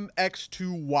from X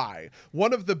to Y.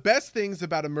 One of the best things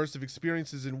about immersive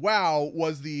experiences in WoW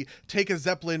was the take a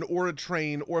Zeppelin or a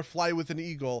train or fly with an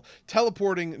eagle.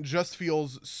 Teleporting just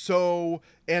feels so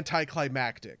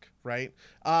anticlimactic, right?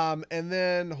 And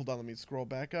then, hold on, let me scroll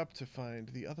back up to find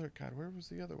the other, God, where was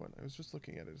the other one? I was just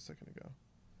looking at it a second ago.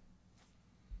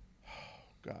 Oh,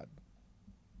 God.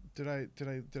 Did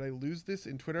I lose this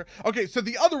in Twitter? Okay, so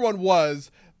the other one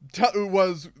was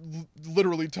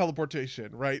literally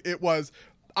teleportation, right? It was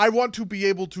I want to be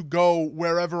able to go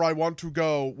wherever I want to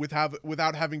go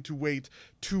without having to wait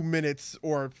 2 minutes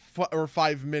or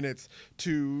 5 minutes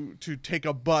to take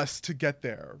a bus to get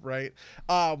there, right?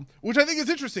 Which I think is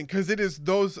interesting because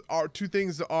those are two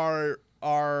things are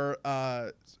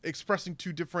expressing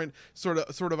two different sort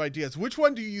of ideas. Which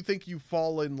one do you think you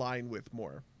fall in line with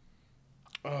more?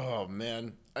 Oh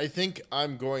man, I think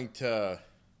I'm going to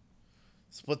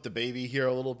split the baby here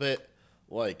a little bit.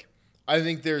 Like, I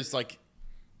think there's like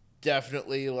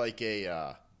definitely like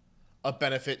a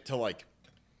benefit to like,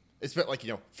 it's like,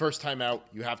 first time out,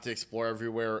 you have to explore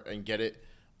everywhere and get it.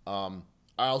 I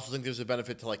also think there's a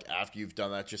benefit to like after you've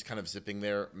done that, just kind of zipping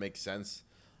there makes sense.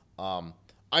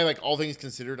 I like, all things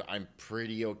considered, I'm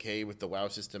pretty okay with the WoW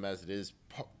system as it is.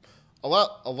 A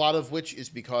lot of which is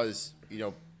because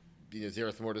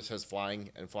Zereth Mortis has flying,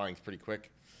 and flying's pretty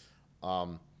quick.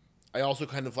 I also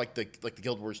kind of like the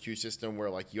Guild Wars 2 system where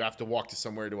like you have to walk to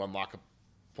somewhere to unlock a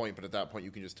point, but at that point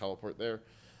you can just teleport there.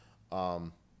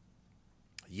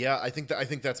 Yeah, I think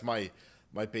that's my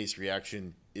base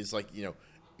reaction is like,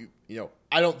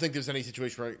 I don't think there's any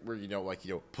situation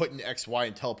where put in X, Y,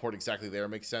 and teleport exactly there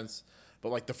makes sense. But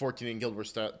like the 14 in Guild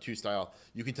Wars 2 style,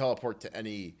 you can teleport to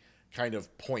any kind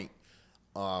of point,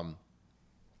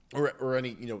 or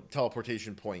any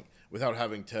teleportation point without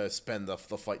having to spend the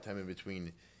flight time in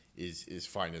between is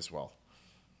fine as well.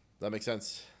 Does that make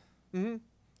sense? Mm-hmm.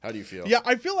 How do you feel? Yeah,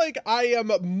 I feel like I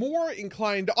am more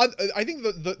inclined. I think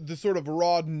the sort of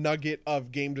raw nugget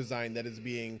of game design that is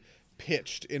being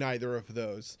pitched in either of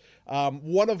those,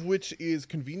 one of which is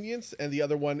convenience and the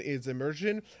other one is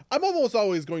immersion. I'm almost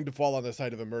always going to fall on the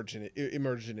side of immersion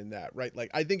in that, right? Like,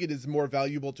 I think it is more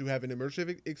valuable to have an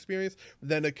immersive experience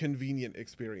than a convenient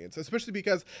experience, especially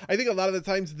because I think a lot of the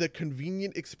times the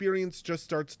convenient experience just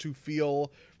starts to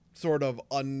feel sort of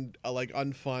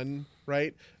unfun,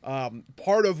 right?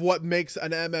 Part of what makes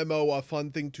an MMO a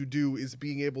fun thing to do is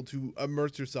being able to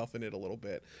immerse yourself in it a little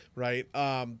bit, right?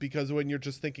 Because when you're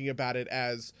just thinking about it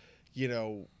as,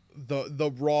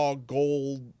 the raw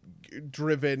goal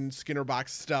driven Skinner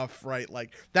box stuff, right?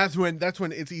 Like that's when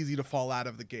it's easy to fall out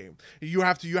of the game. You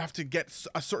have to get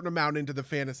a certain amount into the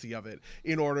fantasy of it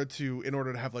in order to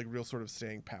have like real sort of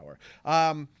staying power.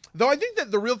 Though I think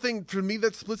that the real thing for me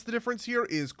that splits the difference here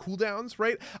is cooldowns,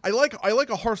 right? I like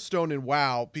a Hearthstone in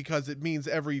WoW because it means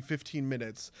every 15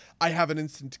 minutes I have an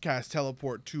instant cast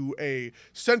teleport to a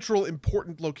central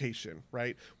important location,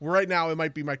 right? Well, right now it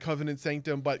might be my Covenant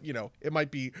Sanctum, but it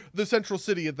might be the central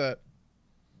city of the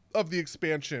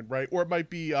expansion, right? Or it might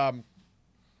be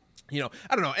I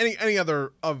don't know, any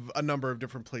other of a number of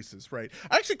different places, right?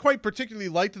 I actually quite particularly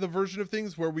liked the version of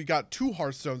things where we got two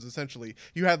Hearthstones, essentially.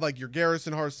 You had like your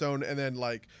Garrison Hearthstone and then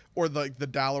the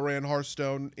Dalaran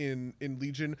Hearthstone in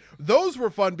Legion. Those were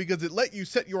fun because it let you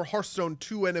set your Hearthstone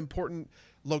to an important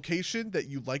location that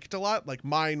you liked a lot. Like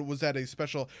mine was at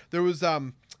there was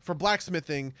for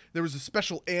blacksmithing, there was a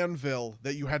special anvil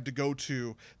that you had to go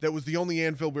to that was the only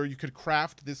anvil where you could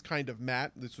craft this kind of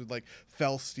mat. This was like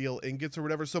fell steel ingots or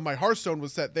whatever. So my Hearthstone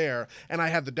was set there, and I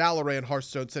had the Dalaran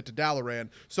Hearthstone set to Dalaran.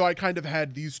 So I kind of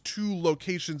had these two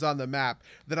locations on the map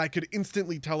that I could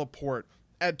instantly teleport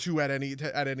at any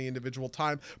individual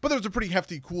time, but there's a pretty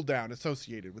hefty cooldown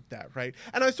associated with that, right?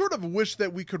 And I sort of wish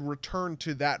that we could return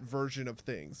to that version of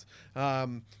things,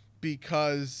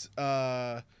 because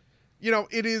it's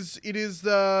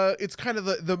kind of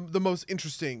the most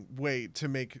interesting way to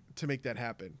make that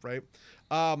happen, right?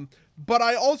 But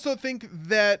I also think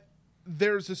that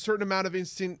there's a certain amount of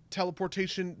instant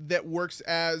teleportation that works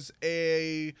as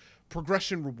a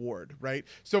progression reward, right?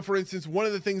 So for instance, one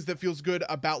of the things that feels good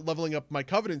about leveling up my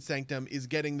Covenant Sanctum is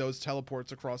getting those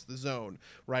teleports across the zone,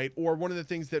 right? Or one of the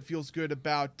things that feels good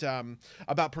about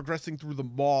progressing through the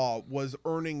Maw was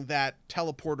earning that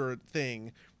teleporter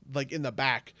thing like in the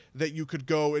back that you could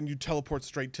go and you teleport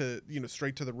straight to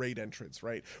the raid entrance,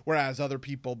 right? Whereas other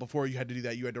people, before you had to do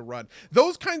that, you had to run.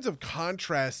 Those kinds of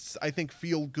contrasts, I think,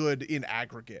 feel good in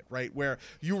aggregate, right? Where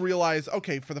you realize,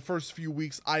 okay, for the first few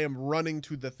weeks, I am running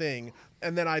to the thing,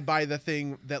 and then I buy the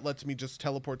thing that lets me just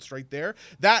teleport straight there.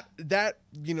 That kind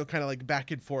of like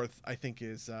back and forth, I think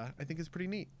is pretty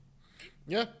neat.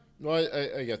 Yeah, no,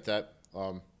 I get that.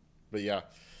 But yeah.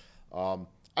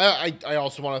 I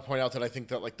also want to point out that I think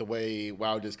that like the way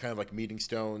WoW does kind of like meeting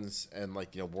stones and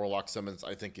like warlock summons,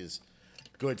 I think is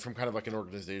good from kind of like an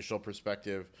organizational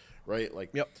perspective, right? Like,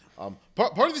 yep.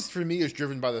 Part of this for me is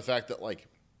driven by the fact that like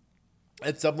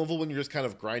at some level when you're just kind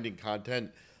of grinding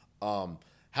content,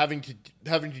 having to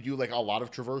do like a lot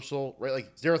of traversal, right?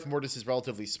 Like Zereth Mortis is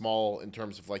relatively small in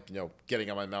terms of like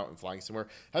getting on my mount and flying somewhere.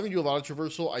 Having to do a lot of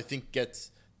traversal, I think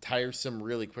gets tiresome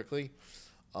really quickly.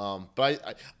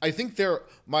 But I think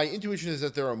my intuition is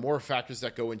that there are more factors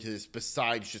that go into this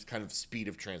besides just kind of speed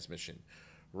of transmission,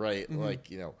 right? Mm-hmm. Like,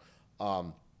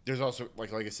 there's also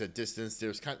like I said, distance.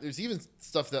 There's even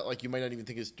stuff that like you might not even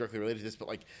think is directly related to this, but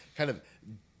like kind of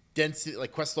density,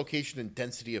 like quest location and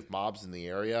density of mobs in the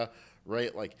area,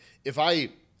 right? Like if I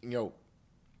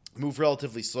move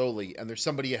relatively slowly and there's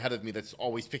somebody ahead of me that's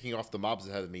always picking off the mobs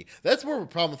ahead of me, that's more of a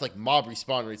problem with like mob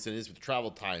respawn rates than it is with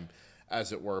travel time,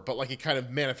 as it were. But like it kind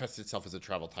of manifests itself as a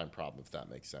travel time problem, if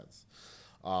that makes sense.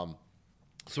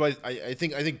 So I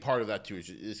think part of that too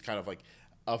is kind of like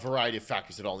a variety of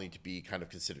factors that all need to be kind of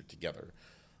considered together.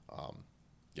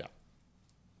 Yeah.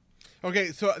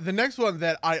 Okay, so the next one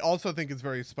that I also think is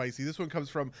very spicy. This one comes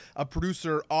from a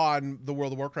producer on the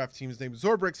World of Warcraft team. His name is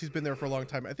Zorbrix. He's been there for a long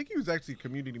time. I think he was actually a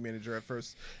community manager at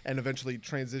first, and eventually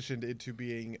transitioned into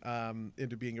being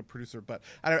a producer. But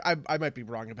I might be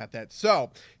wrong about that. So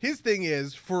his thing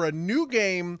is, for a new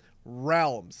game,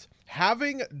 Realms,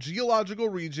 having geological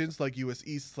regions like US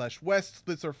East/West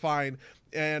splits are fine,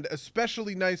 and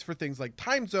especially nice for things like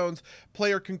time zones,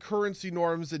 player concurrency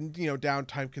norms, and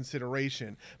downtime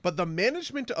consideration. But the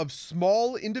management of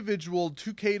small individual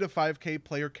 2K to 5K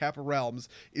player cap realms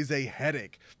is a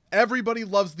headache. Everybody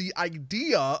loves the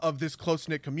idea of this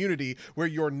close-knit community where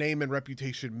your name and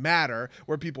reputation matter,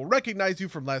 where people recognize you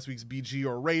from last week's BG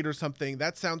or raid or something.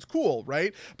 That sounds cool,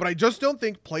 right? But I just don't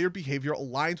think player behavior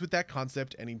aligns with that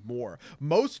concept anymore.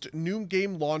 Most new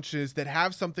game launches that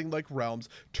have something like Realms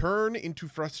turn into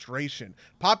frustration.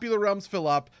 Popular realms fill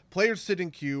up, players sit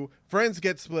in queue, friends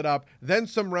get split up, then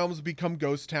some realms become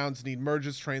ghost towns, need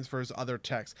merges, transfers, other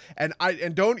techs. And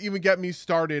don't even get me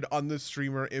started on the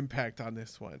streamer impact on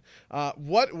this one.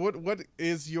 What's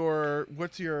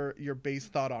your base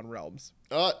thought on Realms?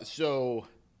 As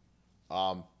you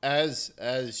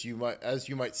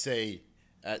might say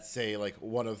at like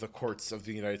one of the courts of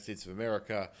the United States of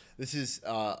America, this is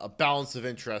a balance of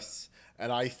interests,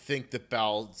 and I think the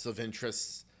balance of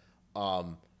interests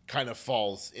kind of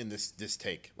falls in this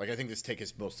take. Like I think this take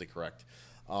is mostly correct.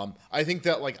 I think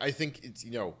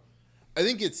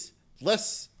it's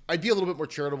less. I'd be a little bit more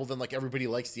charitable than like everybody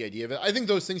likes the idea of it. I think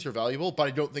those things are valuable, but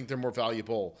I don't think they're more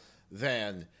valuable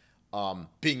than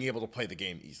being able to play the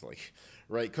game easily,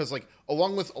 right? Because like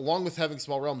along with having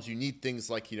small realms, you need things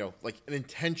like like an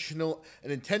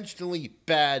intentionally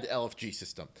bad LFG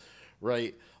system,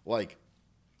 right? Like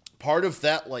part of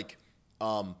that like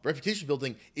reputation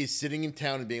building is sitting in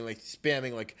town and being like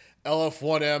spamming like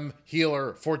LF1M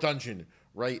healer for dungeon,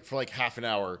 right, for like half an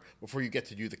hour before you get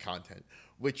to do the content,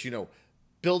 which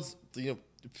builds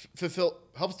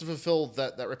helps to fulfill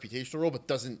that reputational role,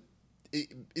 but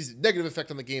is a negative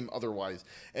effect on the game otherwise.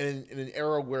 And in an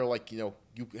era where like you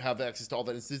have access to all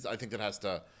that instances, I think that has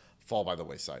to fall by the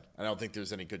wayside. I don't think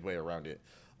there's any good way around it.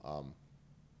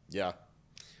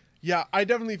 Yeah, I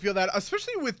definitely feel that,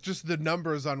 especially with just the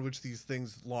numbers on which these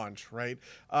things launch, right?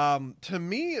 To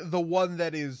me, the one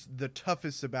that is the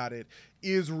toughest about it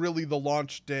is really the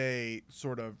launch day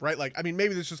sort of, right? Like, I mean,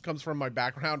 maybe this just comes from my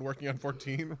background working on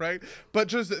 14, right? But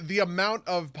just the amount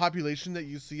of population that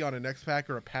you see on an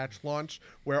X-Pack or a patch launch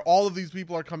where all of these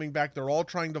people are coming back, they're all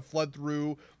trying to flood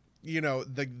through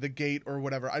the gate or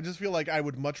whatever. I just feel like I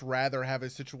would much rather have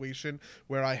a situation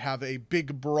where I have a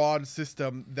big broad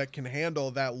system that can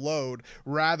handle that load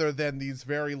rather than these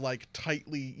very like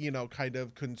tightly kind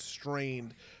of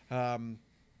constrained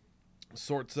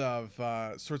sorts of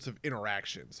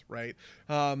interactions, right?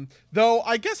 Though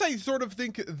I guess I sort of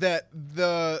think that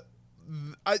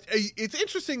it's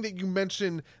interesting that you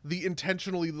mention the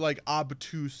intentionally like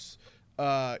obtuse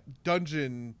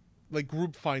dungeon like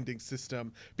group finding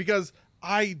system, because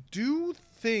I do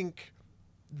think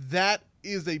that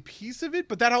is a piece of it,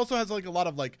 but that also has like a lot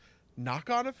of like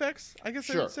knock-on effects, I guess.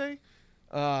 Sure. I would say,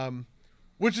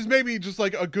 which is maybe just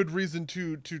like a good reason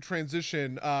to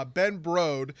transition. Ben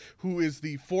Brode, who is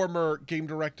the former game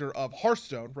director of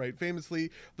Hearthstone, right?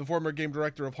 Famously, the former game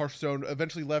director of Hearthstone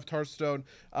eventually left Hearthstone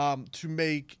to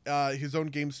make his own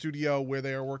game studio where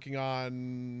they are working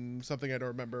on something I don't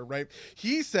remember, right?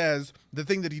 He says the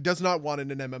thing that he does not want in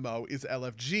an MMO is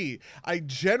LFG. I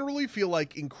generally feel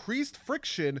like increased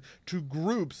friction to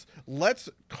groups lets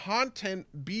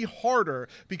content be harder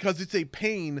because it's a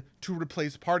pain to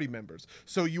replace party members.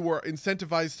 So you are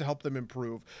incentivized to help them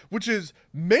improve, which is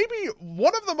maybe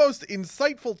one of the most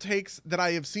insightful takes that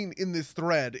I have seen in this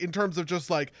thread in terms of just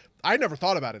like, I never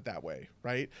thought about it that way,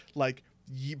 right? Like,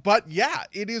 but yeah,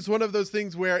 it is one of those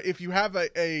things where if you have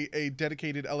a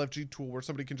dedicated LFG tool where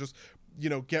somebody can just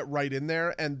get right in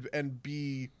there and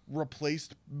be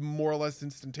replaced more or less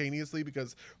instantaneously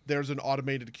because there's an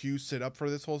automated queue set up for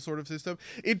this whole sort of system.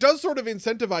 It does sort of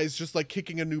incentivize just like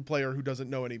kicking a new player who doesn't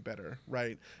know any better,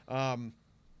 right?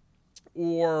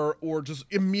 Or just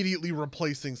immediately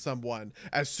replacing someone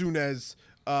as soon as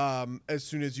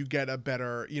you get a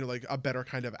better, like a better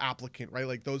kind of applicant, right?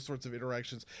 Like those sorts of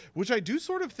interactions, which I do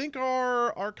sort of think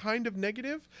are kind of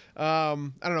negative. I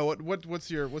don't know what's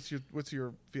your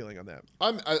feeling on that?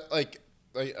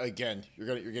 Again, you're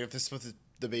gonna if this was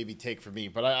the baby take for me,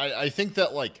 but I think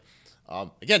that like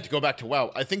again, to go back to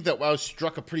WoW, I think that WoW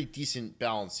struck a pretty decent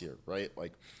balance here, right?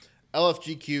 Like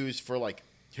LFG queues for like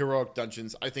heroic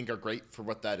dungeons, I think are great for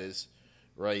what that is,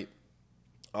 right?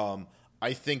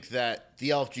 I think that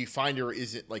the LFG Finder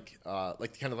isn't like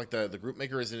kind of like the group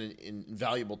maker isn't an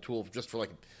invaluable tool just for like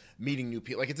meeting new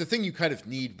people. Like it's a thing you kind of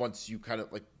need once you kind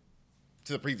of like,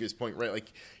 to the previous point, right?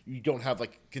 Like you don't have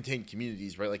like contained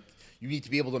communities, right? Like you need to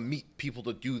be able to meet people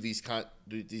to do these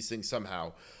things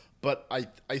somehow. But I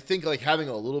think like having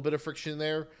a little bit of friction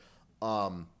there,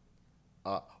 or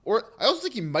I also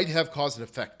think he might have cause and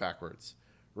effect backwards,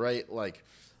 right? Like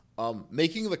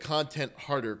making the content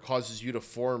harder causes you to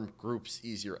form groups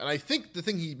easier. And I think the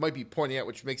thing he might be pointing out,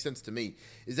 which makes sense to me,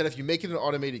 is that if you make it an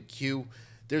automated queue,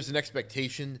 there's an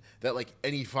expectation that like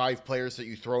any 5 players that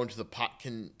you throw into the pot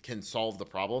can solve the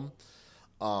problem.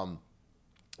 And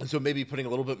so maybe putting a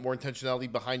little bit more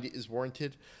intentionality behind it is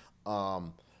warranted.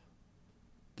 But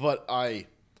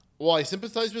while I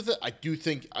sympathize with it, I do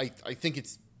think I think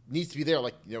it needs to be there,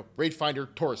 like, Raid Finder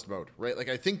tourist mode, right? Like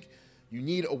I think you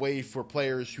need a way for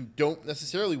players who don't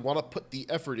necessarily want to put the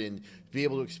effort in to be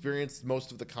able to experience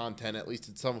most of the content, at least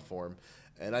in some form.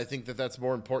 And I think that that's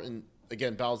more important,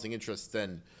 again, balancing interests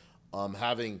than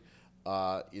having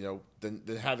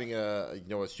having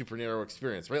a super narrow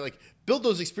experience, right? Like build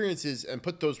those experiences and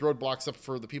put those roadblocks up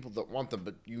for the people that want them,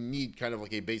 but you need kind of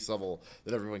like a base level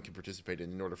that everyone can participate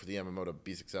in order for the MMO to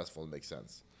be successful and make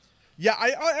sense. Yeah,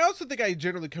 I also think I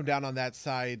generally come down on that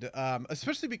side,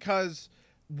 especially because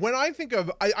when I think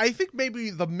of, I think maybe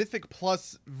the Mythic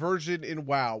Plus version in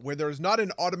WoW, where there's not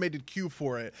an automated queue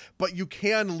for it, but you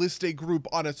can list a group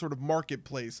on a sort of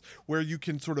marketplace where you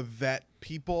can sort of vet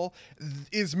people,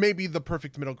 is maybe the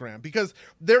perfect middle ground. Because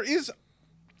there is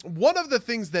one of the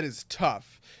things that is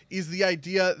tough is the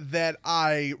idea that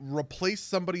I replace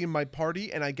somebody in my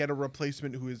party and I get a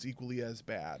replacement who is equally as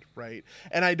bad, right?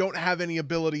 And I don't have any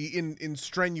ability in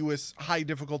strenuous high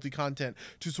difficulty content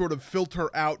to sort of filter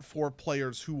out for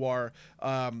players who are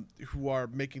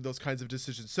making those kinds of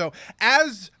decisions. So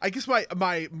as I guess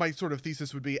my sort of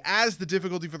thesis would be, as the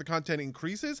difficulty for the content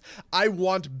increases, I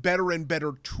want better and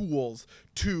better tools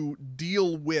to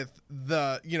deal with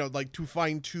the, to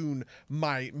fine tune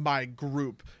my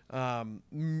group,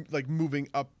 like moving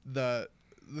up that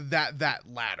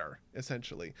ladder,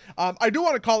 essentially. I do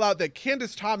want to call out that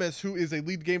Candace Thomas, who is a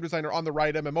lead game designer on the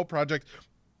Riot MMO project,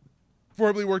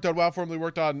 formerly worked on WoW, formerly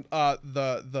worked on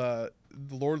the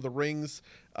Lord of the Rings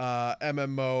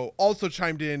MMO, also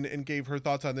chimed in and gave her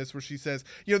thoughts on this, where she says,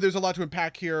 there's a lot to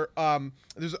unpack here.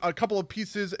 There's a couple of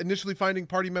pieces: initially finding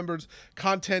party members,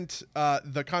 content,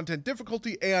 the content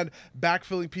difficulty, and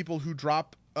backfilling people who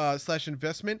drop /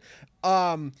 investment.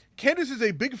 Candace is a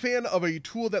big fan of a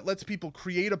tool that lets people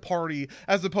create a party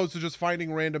as opposed to just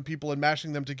finding random people and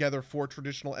mashing them together for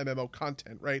traditional MMO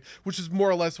content, right? Which is more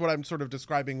or less what I'm sort of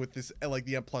describing with this, like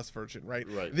the M Plus version, right?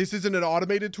 This isn't an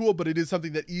automated tool, but it is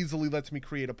something that easily lets me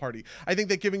create a party. I think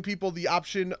that giving people the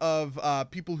option of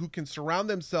people who can surround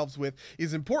themselves with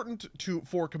is important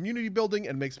for community building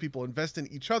and makes people invest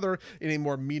in each other in a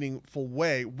more meaningful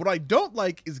way. What I don't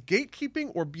like is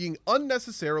gatekeeping or being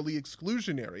unnecessarily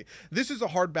exclusionary. This is a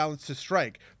hard balance to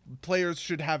strike. Players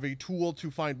should have a tool to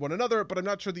find one another, but I'm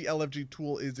not sure the LFG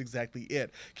tool is exactly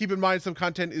it. Keep in mind, some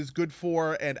content is good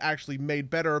for and actually made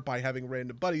better by having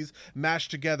random buddies mashed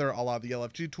together, a la the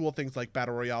LFG tool, things like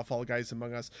Battle Royale, Fall Guys,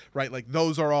 Among Us, right? Like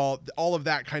those are all of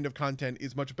that kind of content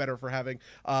is much better for having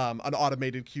an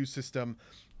automated queue system.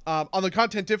 On the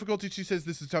content difficulty, she says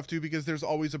this is tough too because there's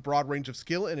always a broad range of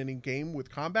skill in any game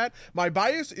with combat. My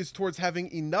bias is towards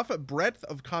having enough breadth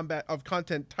of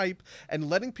content type and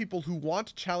letting people who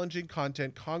want challenging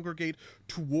content congregate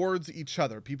towards each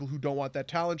other. People who don't want that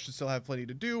challenge should still have plenty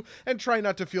to do, and try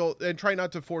not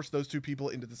to force those two people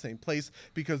into the same place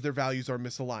because their values are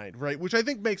misaligned, right? Which I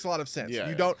think makes a lot of sense.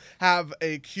 You don't have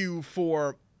a queue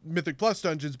for Mythic Plus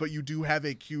dungeons, but you do have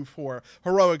a queue for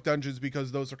heroic dungeons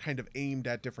because those are kind of aimed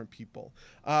at different people.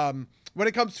 When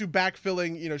it comes to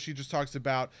backfilling, she just talks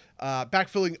about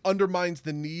backfilling undermines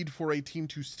the need for a team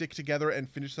to stick together and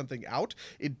finish something out.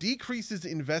 It decreases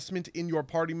investment in your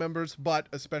party members, but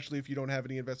especially if you don't have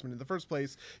any investment in the first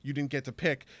place, you didn't get to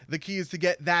pick. The key is to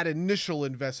get that initial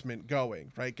investment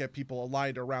going, right? Get people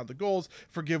aligned around the goals,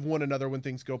 forgive one another when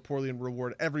things go poorly, and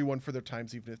reward everyone for their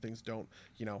times, even if things don't,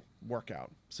 work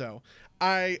out. So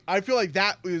I feel like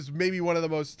that is maybe one of the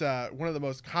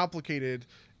most complicated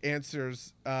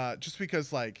answers, just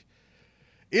because like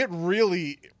it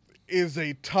really is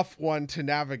a tough one to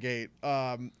navigate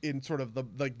in sort of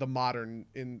the modern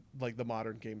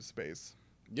game space.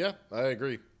 Yeah, I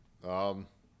agree. But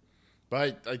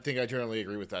I think I generally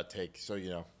agree with that take. So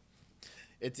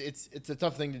it's a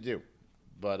tough thing to do.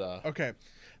 But okay.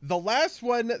 The last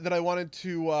one that I wanted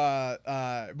to,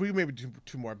 we maybe do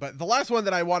two more, but the last one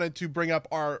that I wanted to bring up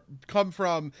come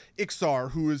from Ixar,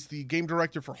 who is the game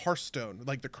director for Hearthstone,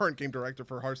 like the current game director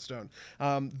for Hearthstone.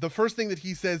 The first thing that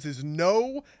he says is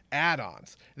no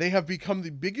add-ons. They have become the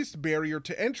biggest barrier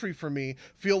to entry for me.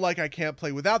 Feel like I can't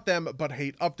play without them, but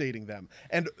hate updating them.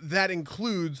 And that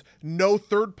includes no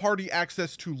third-party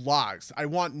access to logs. I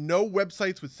want no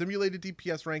websites with simulated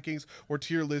DPS rankings or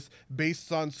tier lists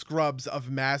based on scrubs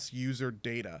of mass user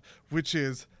data, which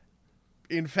is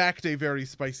in fact a very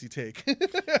spicy take.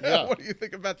 Yeah. What do you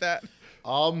think about that?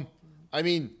 I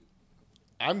mean,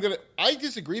 I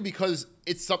disagree because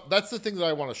that's the thing that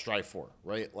I want to strive for,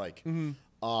 right? Like,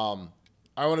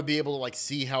 I want to be able to like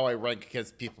see how I rank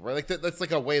against people, right? Like that's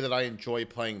like a way that I enjoy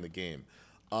playing the game.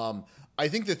 I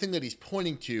think the thing that he's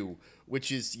pointing to,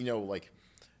 which is, like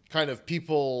kind of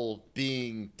people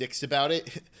being dicks about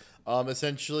it,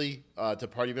 essentially, to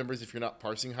party members if you're not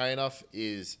parsing high enough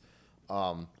is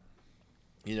a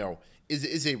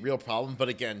real problem. But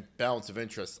again, balance of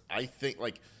interest. I think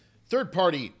like third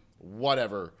party,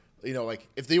 whatever, like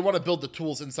if they want to build the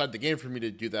tools inside the game for me to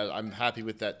do that, I'm happy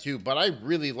with that too. But I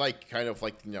really like kind of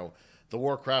like, the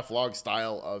Warcraft log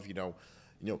style of,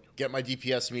 get my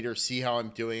DPS meter, see how I'm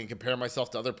doing, and compare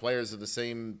myself to other players of the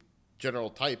same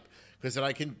general type, because then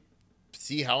I can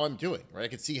see how I'm doing, right? I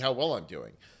can see how well I'm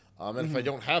doing. And if I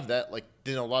don't have that, like,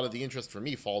 then a lot of the interest for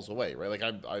me falls away, right? Like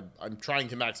I'm trying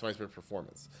to maximize my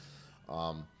performance.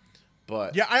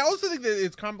 But yeah, I also think that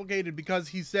it's complicated because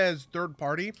he says third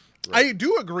party. Right. I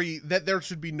do agree that there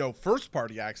should be no first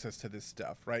party access to this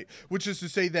stuff, right? Which is to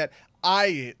say that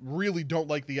I really don't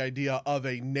like the idea of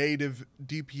a native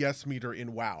DPS meter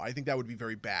in WoW. I think that would be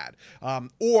very bad.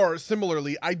 Or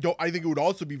similarly, I think it would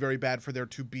also be very bad for there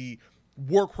to be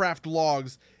Warcraft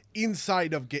logs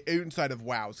inside of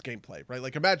WoW's gameplay, right?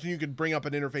 Like imagine you could bring up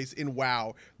an interface in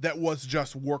WoW that was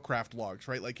just Warcraft logs,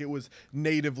 right? Like it was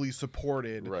natively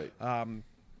supported, right,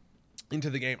 into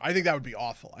the game. I think that would be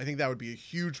awful. I think that would be a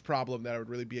huge problem that I would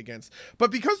really be against. But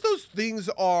because those things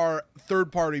are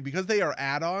third party, because they are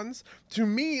add-ons, to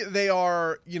me they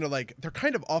are, like they're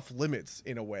kind of off limits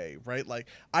in a way, right? Like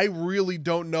I really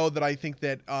don't know that I think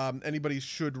that anybody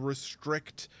should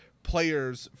restrict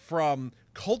players from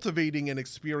cultivating an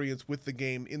experience with the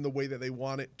game in the way that they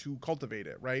want it to cultivate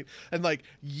it, right? And like,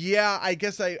 yeah, I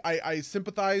guess I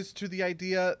sympathize to the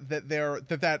idea that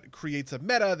that creates a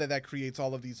meta, that creates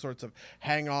all of these sorts of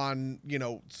hang-on,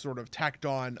 sort of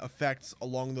tacked-on effects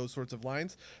along those sorts of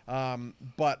lines.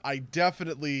 But I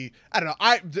definitely, I don't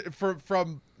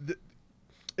know,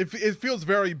 it feels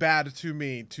very bad to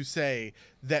me to say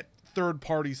that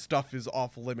third-party stuff is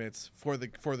off limits for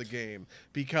the game,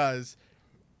 because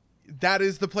that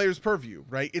is the player's purview,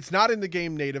 right? It's not in the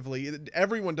game natively.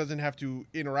 Everyone doesn't have to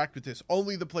interact with this.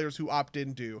 Only the players who opt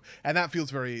in do, and that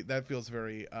feels very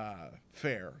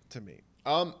fair to me.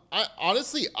 I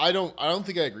honestly, I don't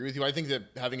think I agree with you. I think that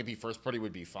having it be first party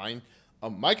would be fine.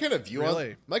 My kind of view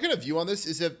on this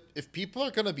is that if people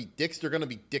are gonna be dicks, they're gonna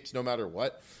be dicks no matter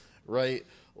what, right?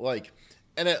 Like,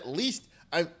 and at least,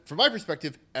 from my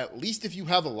perspective, at least if you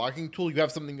have a logging tool, you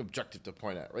have something objective to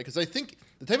point at, right? Because I think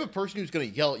the type of person who's going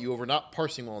to yell at you over not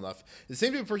parsing well enough is the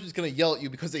same type of person who's going to yell at you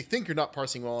because they think you're not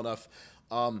parsing well enough,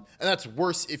 and that's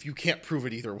worse if you can't prove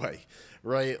it either way,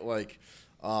 right? Like,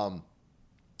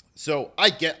 so I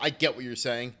get what you're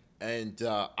saying, and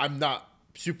I'm not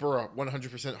super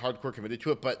 100% hardcore committed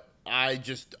to it, but I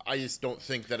just don't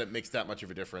think that it makes that much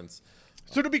of a difference.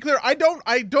 So to be clear, I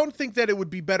don't think that it would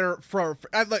be better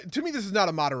to me, this is not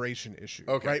a moderation issue,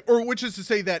 okay, right? Or which is to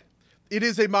say that it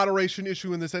is a moderation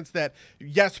issue in the sense that,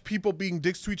 yes, people being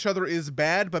dicks to each other is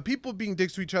bad, but people being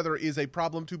dicks to each other is a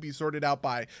problem to be sorted out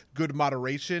by good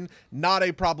moderation, not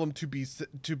a problem to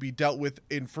be dealt with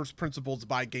in first principles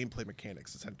by gameplay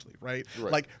mechanics, essentially, right?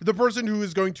 Like, the person who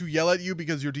is going to yell at you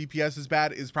because your DPS is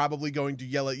bad is probably going to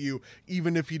yell at you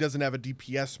even if he doesn't have a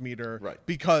DPS meter,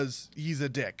 because he's a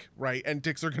dick, right? And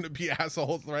dicks are going to be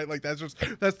assholes, right? Like, that's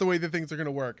the way that things are going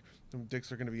to work.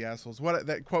 Dicks are going to be assholes.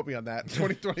 Quote me on that.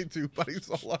 2022, Buddy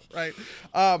Solo, right?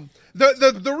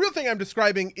 The real thing I'm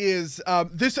describing is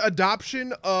this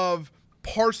adoption of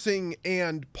parsing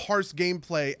and parse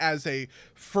gameplay as a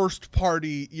first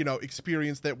party,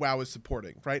 experience that WoW is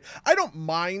supporting, right? I don't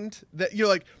mind that,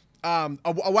 like,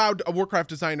 a Warcraft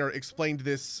designer explained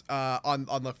this on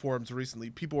the forums recently.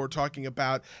 People were talking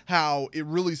about how it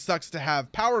really sucks to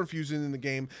have power infusion in the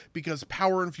game because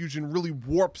power infusion really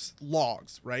warps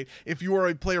logs, right? If you are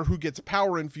a player who gets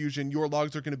power infusion, your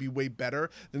logs are going to be way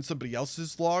better than somebody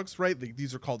else's logs, right?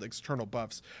 These are called external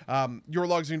buffs. Your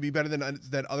logs are going to be better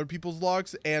than other people's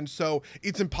logs, and so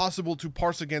it's impossible to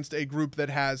parse against a group that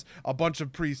has a bunch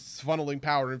of priests funneling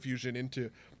power infusion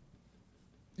into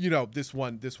this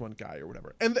one guy or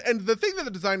whatever. And the thing that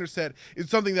the designer said is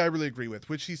something that I really agree with,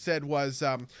 which he said was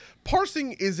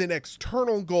parsing is an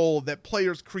external goal that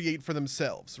players create for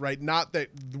themselves, right? Not that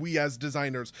we as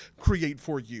designers create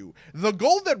for you. The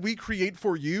goal that we create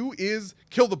for you is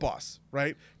kill the boss,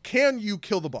 right? Can you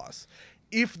kill the boss?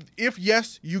 If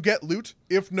yes, you get loot.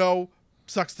 If no,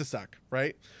 sucks to suck,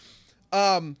 right?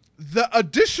 The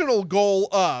additional goal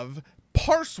of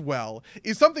parse well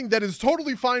is something that is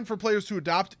totally fine for players to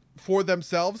adopt for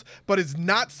themselves, but is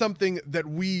not something that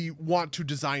we want to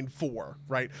design for,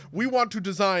 right? We want to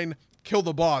design kill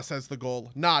the boss as the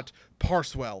goal, not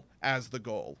parse well as the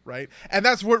goal, right? And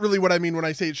that's what I mean when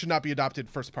I say it should not be adopted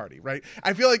first party, right?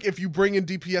 I feel like if you bring in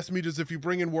DPS meters, if you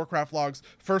bring in Warcraft logs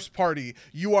first party,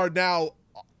 you are now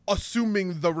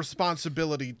assuming the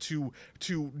responsibility to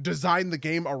design the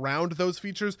game around those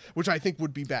features, which I think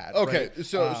would be bad. Okay, right?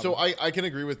 so I can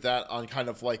agree with that on kind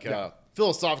of like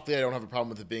philosophically, I don't have a problem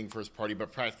with it being first party,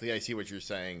 but practically, I see what you're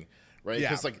saying, right?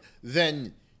 Because like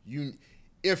then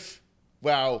if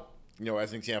WoW,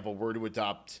 as an example, were to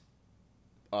adopt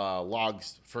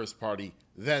logs first party,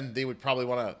 then they would probably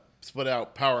want to split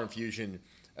out power infusion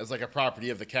as like a property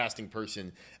of the casting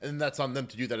person, and that's on them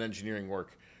to do that engineering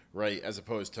work. Right, as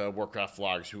opposed to Warcraft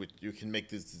logs, who can make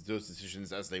those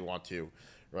decisions as they want to,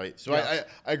 right? So I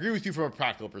agree with you from a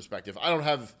practical perspective. I don't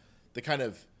have the kind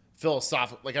of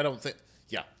philosophical, I don't think,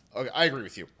 okay, I agree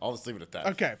with you. I'll just leave it at that.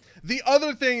 Okay. The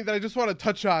other thing that I just want to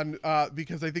touch on,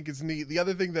 because I think it's neat, the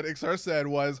other thing that XR said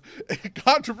was a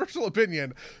controversial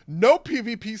opinion: no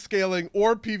PvP scaling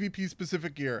or PvP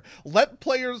specific gear. Let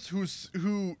players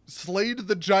who slayed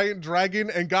the giant dragon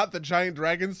and got the giant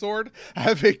dragon sword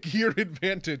have a gear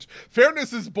advantage.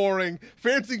 Fairness is boring.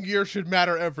 Fancy gear should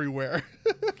matter everywhere.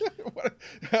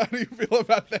 How do you feel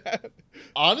about that?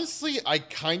 Honestly, I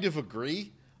kind of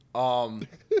agree.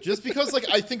 Just because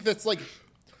I think that's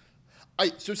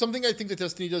something I think that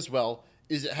Destiny does well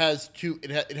is it has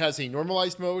a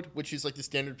normalized mode, which is like the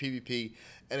standard PvP,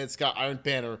 and it's got Iron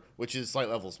Banner, which is slight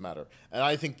levels matter. And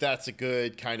I think that's a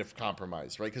good kind of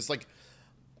compromise, right? Because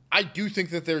I do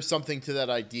think that there's something to that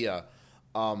idea.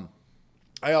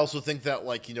 I also think that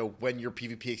when your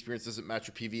PvP experience doesn't match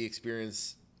your PvE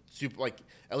experience,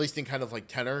 at least in kind of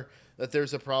tenor, that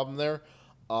there's a problem there.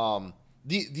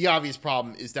 The obvious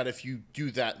problem is that if you do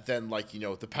that, then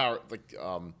the power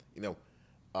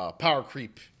power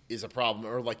creep is a problem,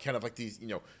 or kind of these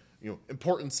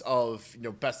importance of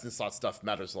best in slot stuff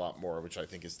matters a lot more, which I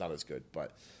think is not as good.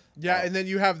 But and then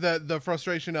you have the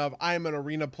frustration of I'm an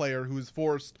arena player who's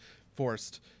forced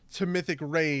to Mythic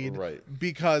Raid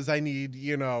because I need,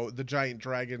 the giant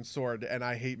dragon sword, and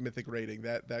I hate Mythic Raiding,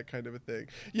 that kind of a thing.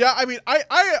 Yeah, I mean, I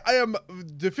am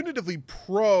definitively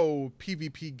pro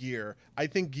PvP gear. I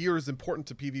think gear is important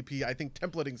to PvP. I think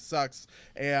templating sucks,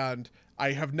 and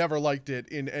I have never liked it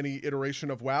in any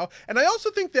iteration of WoW. And I also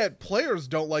think that players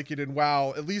don't like it in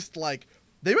WoW, at least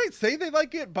they might say they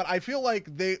like it, but I feel like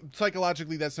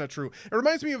psychologically that's not true. It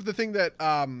reminds me of the thing that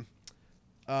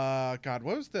what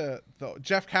was the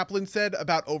Jeff Kaplan said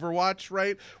about Overwatch,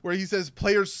 right? Where he says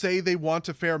players say they want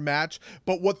a fair match,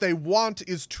 but what they want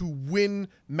is to win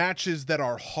matches that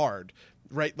are hard,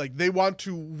 right? They want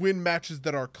to win matches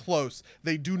that are close.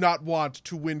 They do not want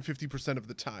to win 50% of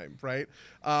the time, right?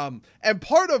 And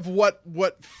part of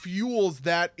what fuels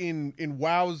that in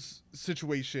WoW's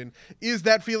situation is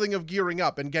that feeling of gearing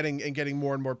up and getting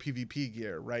more and more PvP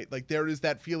gear, right? There is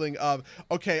that feeling of,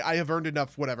 okay, I have earned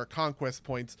enough conquest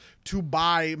points to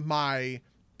buy my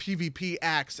PvP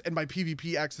axe, and my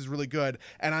PvP axe is really good,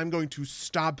 and I'm going to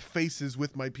stomp faces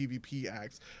with my PvP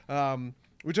axe.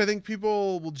 Which I think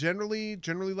people will generally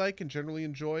like and generally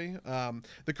enjoy.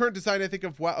 The current design, I think,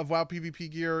 of WoW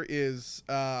PvP gear is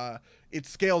it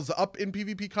scales up in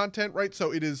PvP content, right?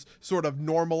 So it is sort of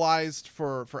normalized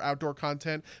for outdoor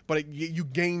content, but you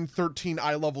gain 13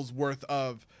 eye levels worth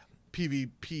of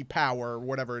PvP power,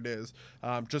 whatever it is,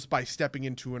 just by stepping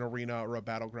into an arena or a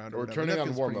battleground or turning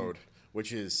on war mode,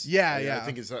 which is I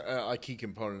think is a key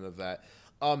component of that.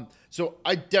 So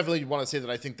I definitely want to say that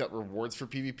I think that rewards for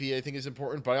PvP I think is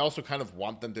important, but I also kind of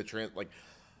want them to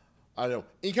I don't know,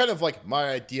 in kind of like my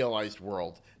idealized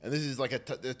world, and this is like a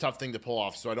tough thing to pull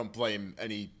off, so I don't blame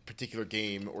any particular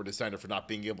game or designer for not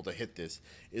being able to hit this,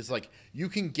 is like you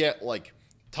can get like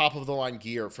top of the line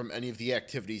gear from any of the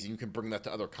activities, and you can bring that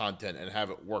to other content and have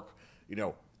it work,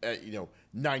 at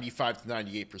 95 to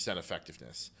 98%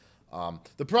 effectiveness.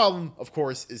 The problem, of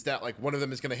course, is that like one of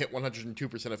them is going to hit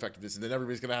 102% effectiveness, and then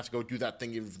everybody's going to have to go do that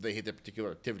thing if they hit that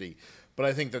particular activity. But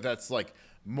I think that that's like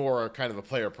more kind of a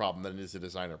player problem than it is a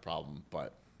designer problem.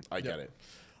 But I get it.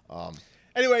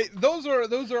 Anyway, those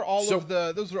are all of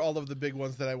the big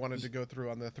ones that I wanted to go through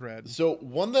on the thread. So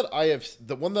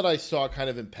the one that I saw kind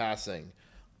of in passing,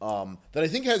 that I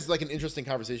think has like an interesting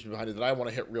conversation behind it that I want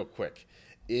to hit real quick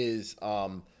is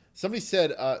somebody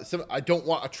said I don't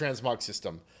want a transmog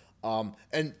system.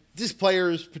 And this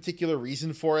player's particular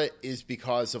reason for it is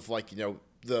because of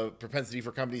the propensity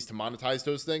for companies to monetize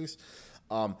those things,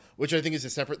 which I think is a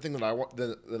separate thing that I want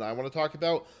to talk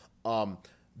about.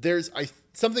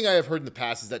 Something I have heard in the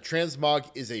past is that transmog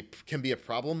can be a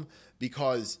problem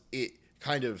because it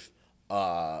kind of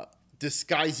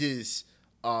disguises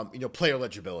player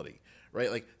legibility,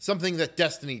 right? Like something that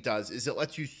Destiny does is it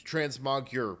lets you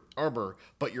transmog your armor,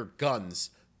 but your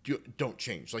guns don't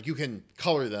change. Like you can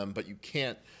color them, but you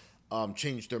can't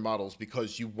change their models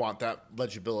because you want that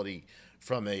legibility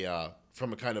from a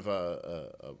kind of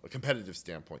a competitive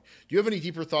standpoint. Do you have any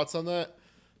deeper thoughts on that?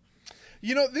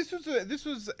 This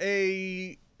was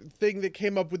a thing that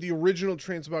came up with the original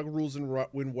transmog rules in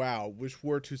WoW, which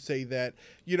were to say that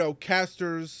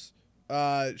casters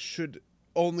should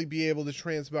only be able to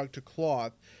transmog to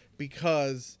cloth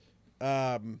because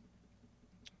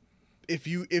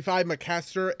if I'm a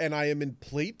caster and I am in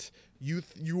plate,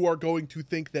 you are going to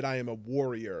think that I am a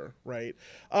warrior, right?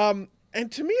 And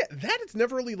to me, that is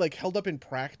never really held up in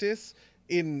practice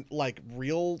in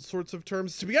real sorts of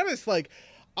terms. To be honest,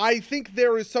 I think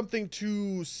there is something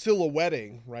to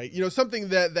silhouetting, right? Something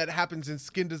that happens in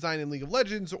skin design in League of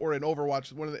Legends or in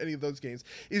Overwatch, any of those games,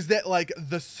 is that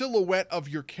the silhouette of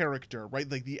your character, right?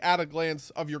 Like the at a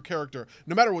glance of your character,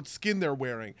 no matter what skin they're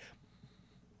wearing,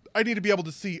 I need to be able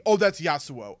to see, oh, that's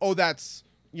Yasuo. Oh, that's,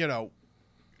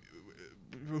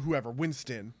 whoever,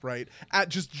 Winston, right?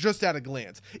 Just at a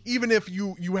glance. Even if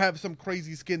you have some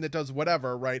crazy skin that does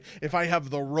whatever, right? If I have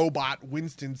the robot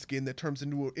Winston skin that turns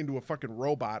into a fucking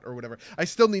robot or whatever, I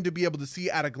still need to be able to see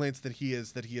at a glance that he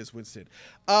is Winston.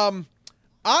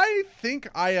 I think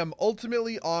I am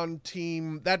ultimately on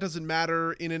team that doesn't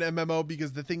matter in an MMO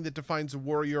because the thing that defines a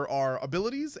warrior are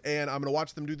abilities, and I'm going to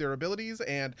watch them do their abilities,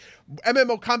 and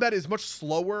MMO combat is much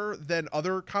slower than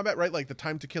other combat, right? Like the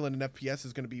time to kill in an FPS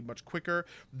is going to be much quicker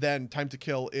than time to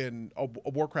kill in a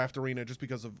Warcraft arena just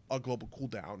because of a global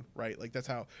cooldown, right? Like that's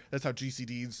how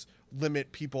GCDs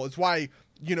limit people. It's why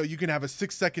you can have a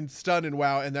 6-second stun in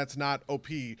WoW and that's not OP,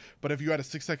 but if you had a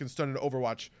 6-second stun in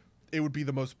Overwatch, it would be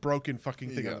the most broken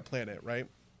fucking thing on the planet, right?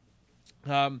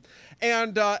 And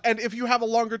if you have a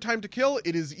longer time to kill,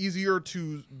 it is easier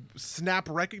to snap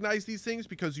recognize these things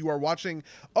because you are watching,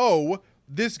 oh,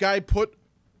 this guy put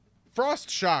frost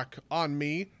shock on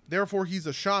me, therefore he's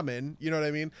a shaman, you know what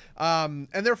I mean?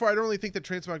 And therefore I don't really think that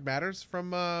transmog matters from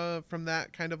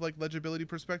that kind of legibility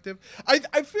perspective.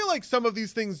 I feel like some of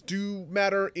these things do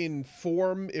matter in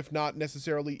form, if not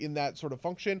necessarily in that sort of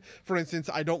function. For instance,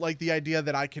 I don't like the idea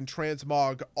that I can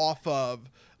transmog off of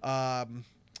a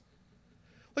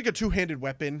two-handed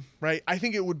weapon, right? I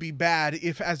think it would be bad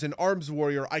if, as an arms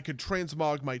warrior, I could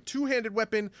transmog my two-handed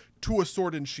weapon to a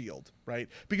sword and shield, right?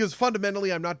 Because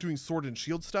fundamentally, I'm not doing sword and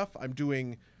shield stuff. I'm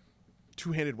doing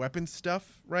two-handed weapon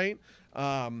stuff, right?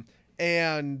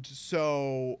 And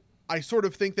so I sort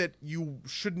of think that you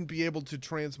shouldn't be able to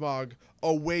transmog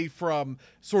away from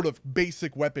sort of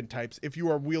basic weapon types. If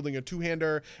you are wielding a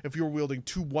two-hander, if you're wielding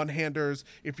two one-handers,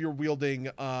 if you're wielding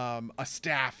a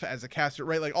staff as a caster,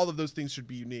 right? Like all of those things should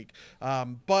be unique.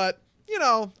 But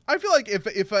I feel like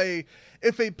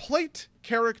if a plate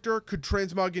character could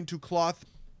transmog into cloth,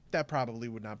 that probably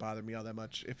would not bother me all that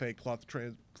much if a cloth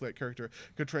character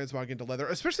could transmog into leather,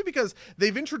 especially because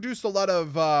they've introduced a lot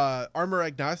of armor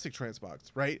agnostic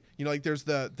transmogs, right? You know, like there's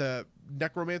the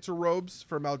necromancer robes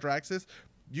for Maldraxxus.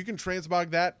 You can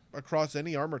transmog that across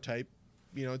any armor type.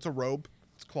 You know, it's a robe,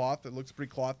 it's cloth, it looks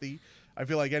pretty clothy. I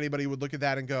feel like anybody would look at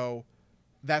that and go,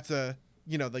 that's a,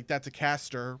 you know, like that's a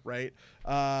caster, right?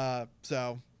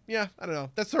 So yeah, I don't know.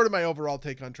 That's sort of my overall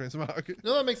take on transmog.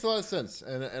 No, that makes a lot of sense,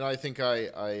 and I think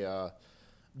I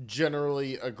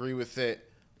generally agree with it.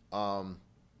 Yeah,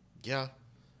 yeah.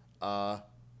 I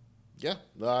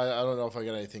don't know if I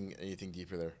got anything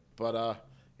deeper there, but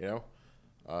you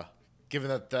know, given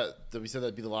that we said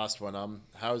that'd be the last one,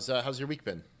 how's your week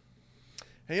been?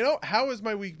 Hey, you know, how has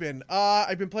my week been?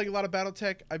 I've been playing a lot of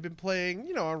BattleTech. I've been playing,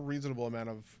 you know, a reasonable amount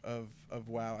of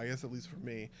WoW, I guess, at least for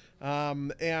me.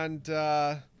 And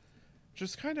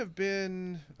just kind of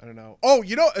been, I don't know. Oh,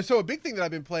 you know, so a big thing that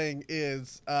I've been playing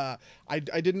is I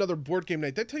did another board game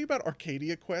night. Did I tell you about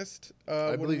Arcadia Quest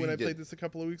when I played this a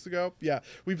couple of weeks ago? Yeah,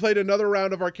 we played another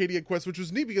round of Arcadia Quest, which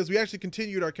was neat because we actually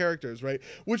continued our characters, right?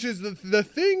 Which is the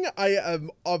thing I've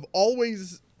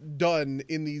always done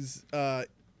in these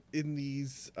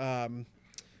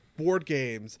board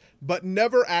games, but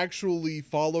never actually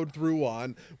followed through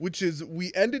on, which is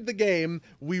we ended the game,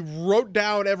 we wrote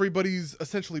down everybody's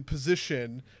essentially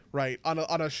position, right, on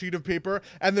a sheet of paper,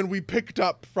 and then we picked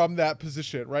up from that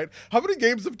position, right? How many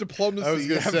games of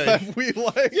diplomacy have we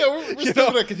like? Yeah, we're still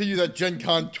gonna continue that Gen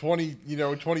Con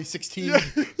 2016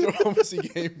 diplomacy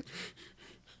game.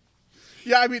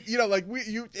 Yeah, I mean, you know, like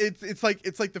it's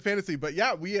like the fantasy, but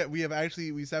yeah, we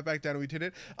sat back down and we did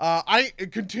it. I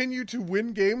continue to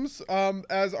win games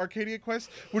as Arcadia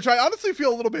Quest, which I honestly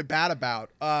feel a little bit bad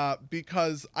about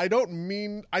because I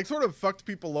sort of fucked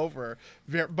people over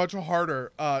much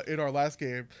harder in our last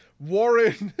game.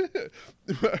 Warren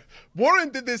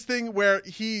did this thing where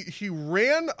he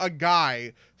ran a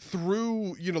guy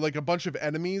through, you know, like a bunch of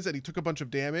enemies, and he took a bunch of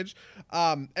damage,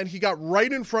 and he got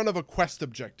right in front of a quest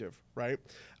objective, right?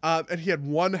 And he had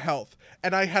 1 health,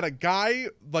 and I had a guy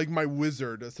like my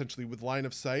wizard essentially with line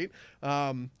of sight,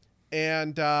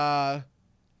 and I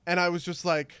was just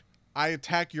like, I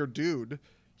attack your dude,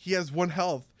 he has 1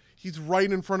 health. He's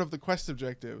right in front of the quest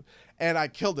objective. And I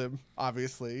killed him,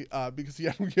 obviously, because he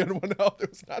had 1 health. It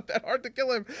was not that hard to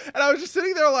kill him. And I was just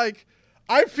sitting there like,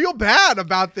 I feel bad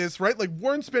about this, right? Like,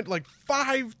 Warren spent like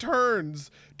 5 turns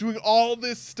doing all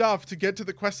this stuff to get to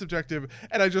the quest objective,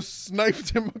 and I just sniped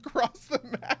him across the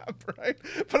map, right?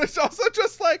 But it's also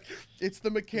just like, it's the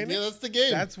mechanics. Yeah, that's the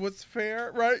game. That's what's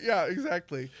fair, right? Yeah,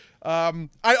 exactly. I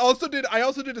also did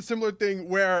a similar thing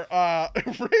where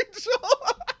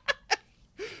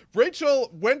Rachel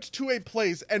went to a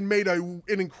place and made an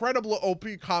incredible OP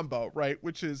combo, right?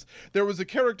 Which is, there was a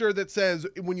character that says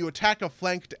when you attack a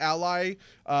flanked ally,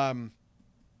 you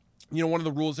know, one of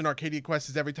the rules in Arcadia Quest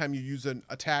is every time you use an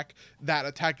attack, that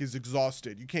attack is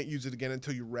exhausted. You can't use it again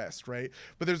until you rest, right?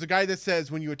 But there's a guy that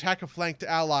says when you attack a flanked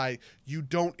ally, you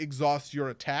don't exhaust your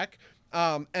attack.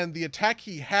 And the attack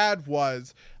he had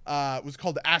was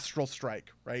called Astral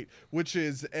Strike, right? Which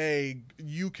is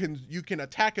you can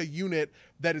attack a unit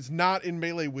that is not in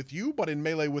melee with you, but in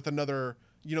melee with another,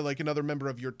 you know, like another member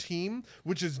of your team,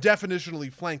 which is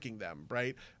definitionally flanking them,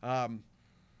 right?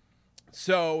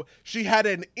 So she had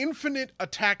an infinite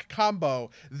attack combo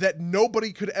that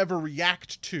nobody could ever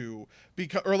react to,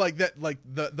 because, or like that, like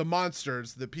the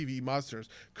monsters, the PvE monsters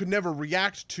could never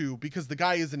react to, because the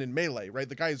guy isn't in melee, right?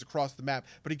 The guy is across the map,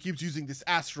 but he keeps using this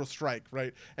Astral Strike,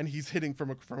 right? And he's hitting from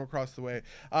across the way.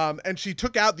 And she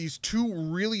took out these 2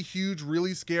 really huge,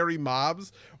 really scary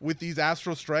mobs with these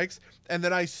Astral Strikes, and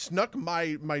then I snuck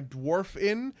my dwarf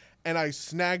in, and I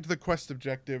snagged the quest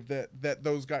objective that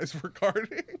those guys were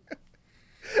guarding.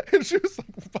 And she was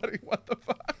like, buddy, what the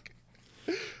fuck?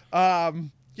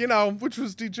 You know, which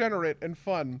was degenerate and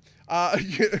fun.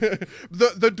 The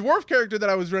dwarf character that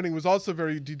I was running was also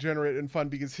very degenerate and fun,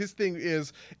 because his thing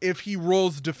is, if he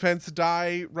rolls defense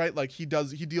die, right, like he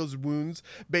deals wounds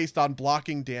based on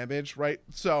blocking damage, right?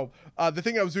 So the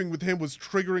thing I was doing with him was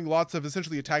triggering lots of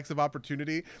essentially attacks of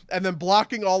opportunity, and then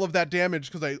blocking all of that damage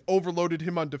because I overloaded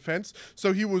him on defense.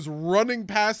 So he was running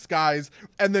past guys,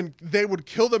 and then they would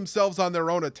kill themselves on their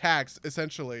own attacks,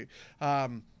 essentially.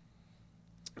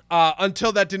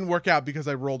 Until that didn't work out because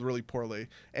I rolled really poorly,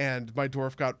 and my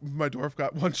dwarf got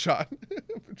 1 shot,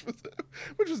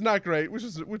 which was not great, which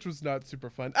was not super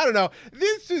fun. I don't know.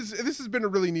 This has been a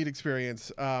really neat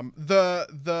experience.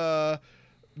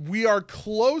 We are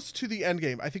close to the end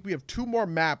game. I think we have 2 more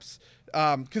maps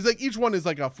because like each one is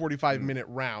like a 45-minute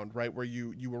round, right, where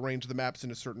you arrange the maps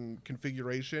in a certain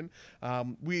configuration.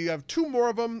 We have 2 more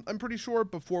of them, I'm pretty sure,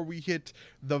 before we hit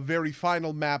the very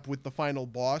final map with the final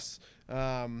boss.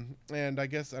 And I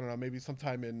guess, I don't know, maybe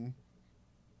sometime in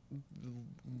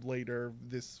later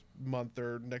this month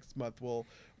or next month we'll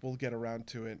get around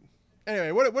to it.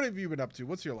 Anyway, what have you been up to?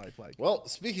 What's your life like? Well,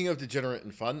 speaking of degenerate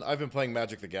and fun, I've been playing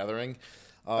Magic the Gathering.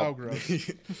 Oh,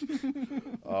 gross.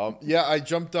 Yeah, I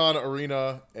jumped on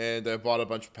Arena and I bought a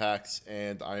bunch of packs,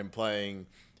 and I am playing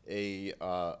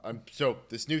so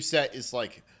this new set is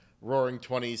like Roaring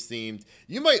Twenties themed.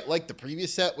 You might like the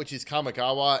previous set, which is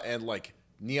Kamigawa and like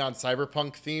Neon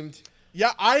Cyberpunk themed.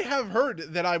 Yeah, I have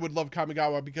heard that I would love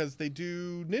Kamigawa because they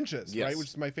do ninjas, Yes. right? Which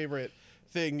is my favorite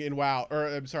thing in WoW, or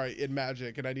I'm sorry, in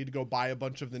Magic, and I need to go buy a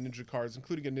bunch of the ninja cards,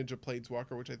 including a ninja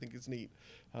Planeswalker, which I think is neat.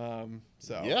 Yeah.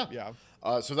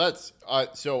 So that's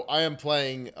so I am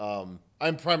playing.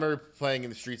 I'm primarily playing in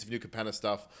the Streets of New Capenna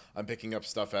stuff. I'm picking up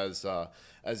stuff as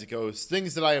it goes.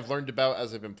 Things that I have learned about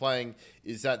as I've been playing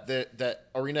is that that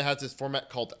Arena has this format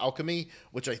called Alchemy,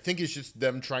 which I think is just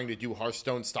them trying to do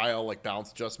Hearthstone style like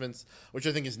balance adjustments, which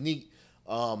I think is neat.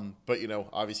 But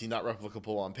obviously not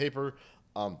replicable on paper.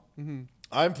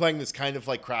 I'm playing this kind of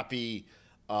like crappy,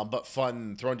 but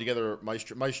fun, thrown together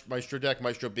Maestro deck.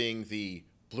 Maestro being the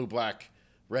blue, black,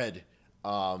 red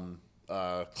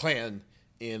clan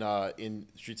in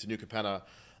Streets of New Capenna.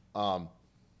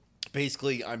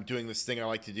 Basically, I'm doing this thing I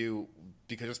like to do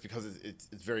because it's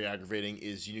very aggravating.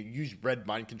 Is you use red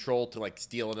mind control to like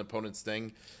steal an opponent's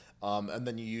thing, and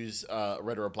then you use a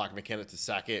red or a black mechanic to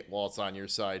sack it while it's on your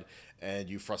side, and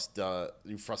you frust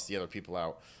the other people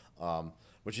out,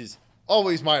 which is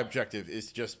always my objective, is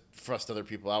to just frust other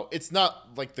people out. It's not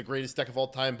like the greatest deck of all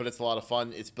time, but it's a lot of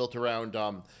fun. It's built around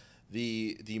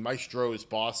the Maestro's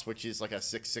boss, which is like a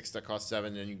 6/6 that costs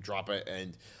 7, and you drop it,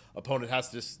 and opponent has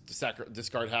to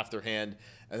discard half their hand,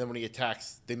 and then when he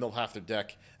attacks, they mill half their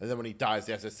deck, and then when he dies,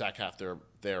 they have to sack half their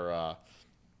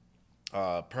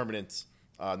permanents,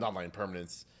 non-land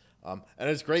permanents, and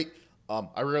it's great.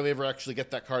 I rarely ever actually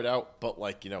get that card out, but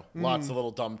lots of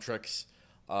little dumb tricks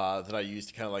that I use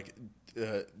to kind of like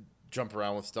jump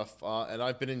around with stuff, and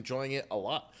I've been enjoying it a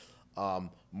lot.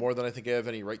 More than I think I have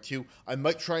any right to. I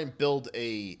might try and build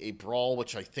a Brawl,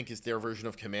 which I think is their version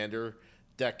of Commander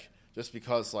deck, just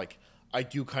because I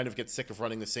do kind of get sick of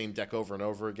running the same deck over and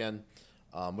over again,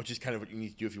 which is kind of what you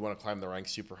need to do if you want to climb the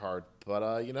ranks super hard.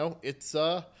 But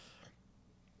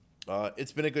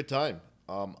it's been a good time.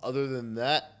 Other than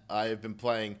that, I have been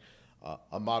playing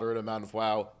a moderate amount of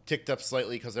WoW, ticked up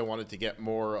slightly because I wanted to get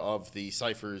more of the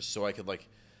ciphers so I could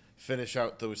finish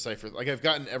out those ciphers. I've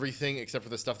gotten everything except for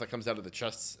the stuff that comes out of the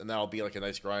chests, and that'll be a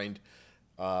nice grind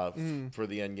for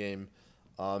the end game.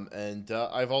 And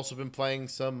I've also been playing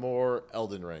some more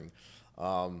Elden Ring,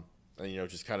 and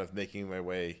just kind of making my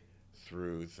way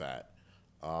through that.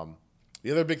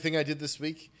 The other big thing I did this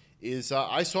week is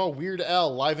I saw Weird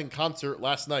Al live in concert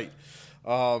last night.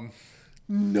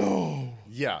 No.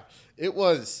 Yeah, it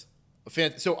was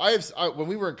so when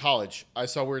we were in college, I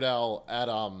saw Weird Al at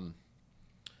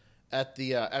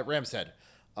Ram's Head,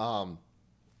 and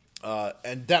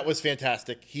that was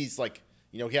fantastic. He's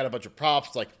he had a bunch of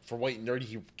props. For White and Nerdy,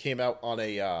 he came out on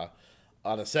a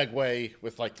Segway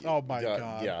with oh my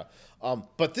god, yeah.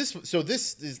 But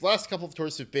his last couple of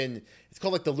tours have been, it's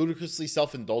called the Ludicrously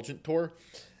Self-Indulgent Tour.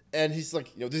 And he's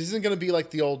this isn't going to be like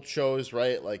the old shows,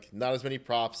 right? Not as many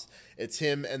props. It's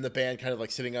him and the band kind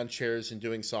of sitting on chairs and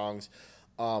doing songs.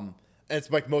 And it's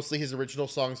mostly his original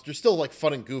songs. They're still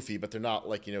fun and goofy, but they're not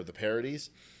the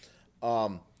parodies.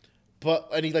 And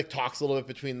he talks a little bit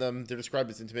between them. They're described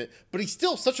as intimate, but he's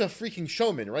still such a freaking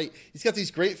showman, right? He's got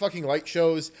these great fucking light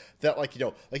shows that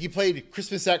he played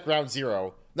Christmas at Ground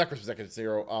Zero, not Christmas at Ground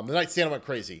Zero. The Night Santa Went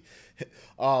Crazy,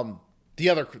 the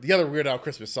other Weird Al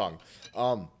Christmas song.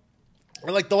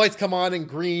 And the lights come on in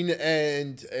green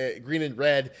and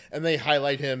red, and they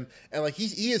highlight him, and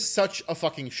he is such a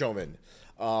fucking showman.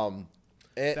 And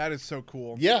that is so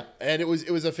cool. Yeah, and it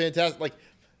was a fantastic,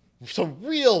 some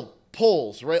real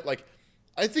pulls, right?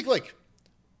 I think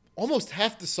almost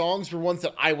half the songs were ones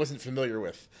that I wasn't familiar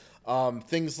with.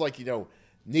 Things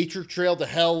Nature Trail to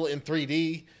Hell in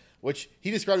 3D, which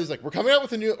he described as we're coming out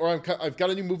with I've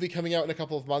got a new movie coming out in a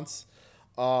couple of months.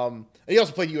 And he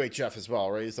also played UHF as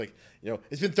well, right? He's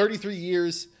it's been 33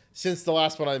 years since the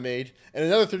last one I made, and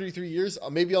another 33 years,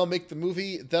 maybe I'll make the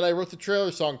movie that I wrote the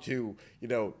trailer song to,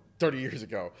 30 years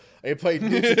ago. He played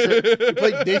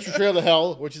Nature Trail to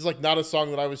Hell, which is not a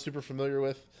song that I was super familiar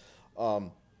with.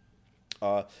 And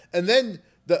then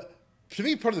to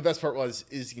me, part of the best part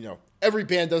is every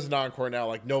band does an encore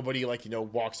now. Nobody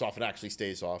walks off and actually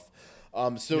stays off.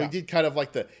 So Yeah. he did kind of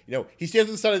like he stands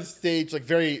on the side of the stage, like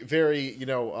very, very,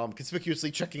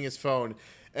 conspicuously checking his phone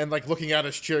and like looking at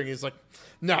us cheering. He's like,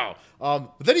 no.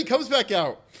 But then he comes back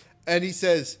out and he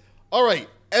says, all right,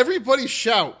 everybody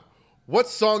shout what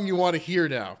song you want to hear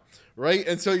now. Right.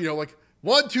 And so, like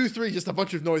 1, 2, 3, just a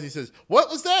bunch of noise. He says, what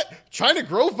was that? China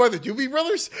Grove by the Doobie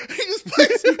Brothers? He just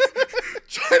plays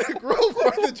China Grove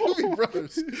by the Doobie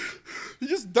Brothers. He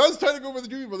just does China Grove by the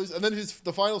Doobie Brothers. And then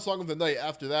the final song of the night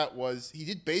after that was, he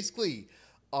did basically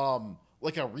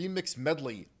like a remix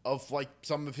medley of like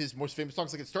some of his most famous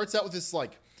songs. Like it starts out with this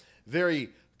like very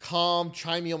calm,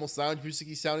 chimey, almost lounge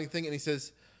music-y sounding thing. And he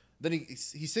says, then he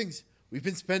sings, we've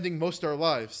been spending most our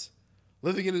lives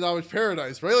living in an Amish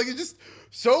paradise, right? Like it's just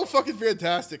so fucking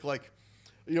fantastic. Like,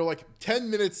 like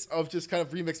 10 minutes of just kind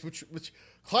of remix, which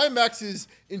climaxes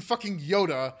in fucking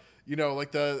Yoda,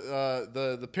 like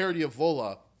the parody of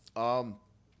Lola. And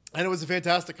it was a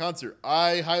fantastic concert.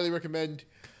 I highly recommend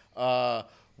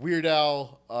Weird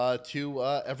Al to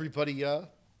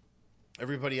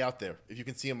everybody out there if you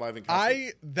can see him live in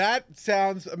concert. That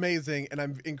sounds amazing, and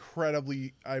I'm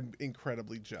incredibly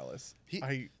jealous.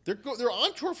 They're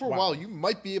on tour for a while. You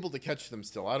might be able to catch them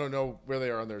still. I don't know where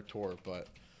they are on their tour, but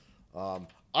I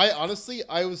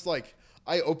was like,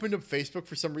 I opened up Facebook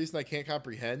for some reason I can't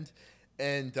comprehend,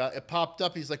 and it popped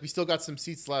up. He's like, we still got some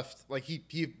seats left. Like he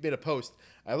made a post.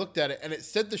 I looked at it, and it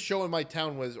said the show in my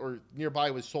town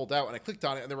nearby was sold out, and I clicked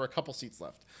on it, and there were a couple seats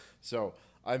left. So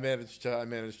I managed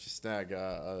to snag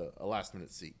a last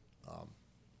minute seat.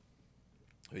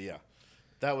 But yeah,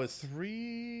 that was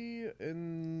 3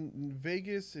 in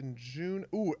Vegas in June.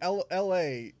 Ooh,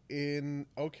 L.A. on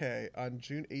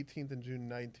June 18th and June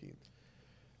 19th.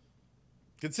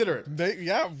 Consider it. I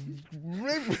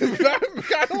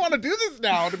don't want to do this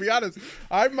now. To be honest,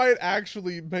 I might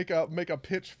actually make a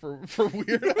pitch for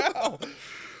Weird Al.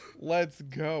 Let's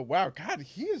go! Wow, God,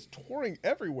 he is touring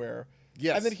everywhere.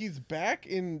 Yes. And then he's back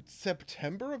in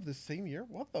September of the same year?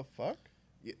 What the fuck?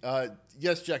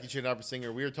 Yes, Jackie Chan, opera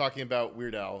singer. We were talking about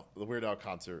Weird Al, the Weird Al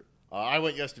concert. I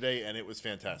went yesterday, and it was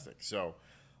fantastic. So,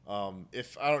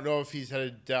 if I don't know if he's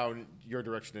headed down your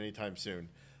direction anytime soon,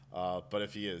 but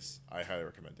if he is, I highly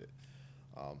recommend it.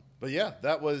 But yeah,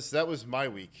 that was my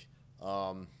week.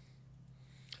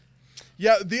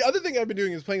 Yeah, the other thing I've been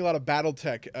doing is playing a lot of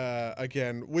BattleTech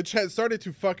again, which has started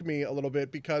to fuck me a little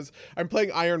bit because I'm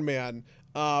playing Iron Man,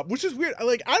 which is weird.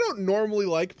 Like, I don't normally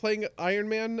like playing Iron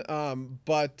Man,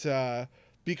 but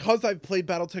because I've played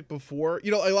BattleTech before,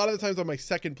 a lot of the times on my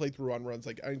second playthrough on runs,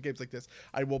 like in games like this,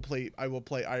 I will play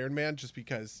Iron Man just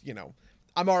because,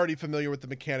 I'm already familiar with the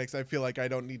mechanics. I feel like I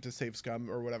don't need to save scum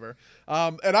or whatever.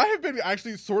 And I have been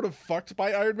actually sort of fucked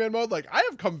by Iron Man mode. Like, I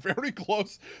have come very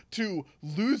close to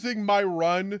losing my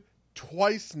run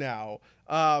twice now.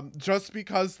 Just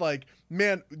because, like,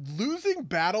 man, losing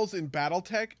battles in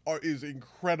BattleTech is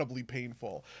incredibly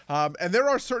painful. And there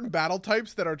are certain battle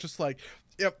types that are just like,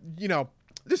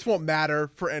 this won't matter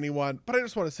for anyone, but I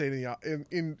just want to say to you,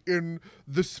 in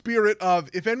the spirit of,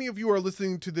 if any of you are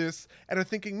listening to this and are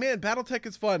thinking, man, BattleTech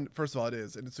is fun. First of all, it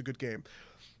is, and it's a good game.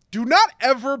 Do not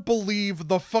ever believe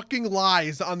the fucking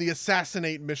lies on the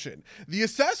Assassinate mission. The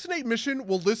Assassinate mission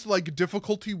will list, like,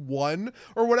 difficulty 1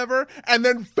 or whatever, and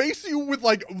then face you with,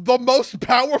 like, the most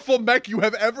powerful mech you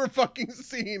have ever fucking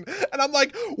seen. And I'm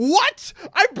like, what?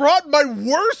 I brought my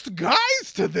worst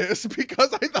guys to this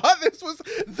because I thought this was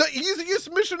the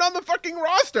easiest mission on the fucking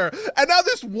roster. And now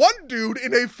this one dude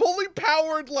in a fully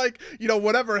powered, like,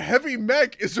 whatever heavy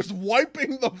mech is just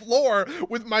wiping the floor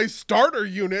with my starter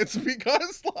units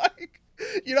because,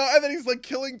 and then he's like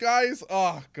killing guys.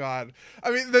 Oh God. I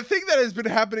mean, the thing that has been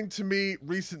happening to me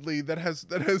recently that has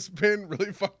been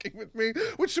really fucking with me,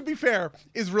 which to be fair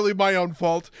is really my own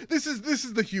fault. This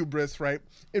is the hubris, right?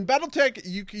 In BattleTech,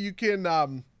 you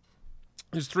can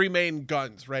there's 3 main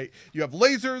guns, right? You have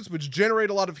lasers, which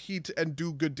generate a lot of heat and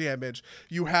do good damage.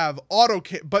 You have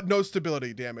but no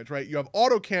stability damage, right? You have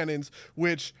autocannons,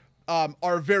 which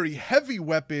are very heavy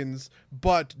weapons,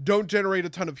 but don't generate a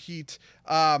ton of heat,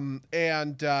 and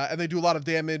they do a lot of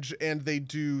damage, and they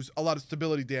do a lot of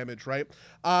stability damage, right?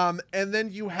 And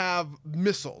then you have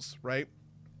missiles, right?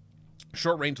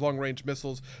 Short range, long range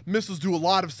missiles. Missiles do a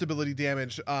lot of stability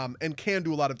damage, and can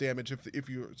do a lot of damage if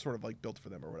you're sort of like built for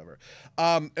them or whatever.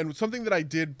 And something that I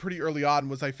did pretty early on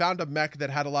was I found a mech that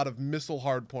had a lot of missile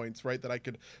hard points, right? That I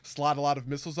could slot a lot of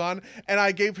missiles on, and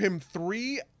I gave him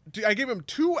 2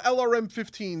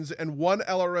 LRM-15s and 1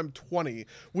 LRM-20,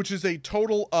 which is a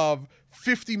total of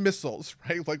 50 missiles,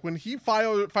 right? Like when he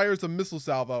fires a missile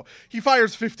salvo, he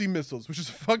fires 50 missiles, which is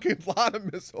a fucking lot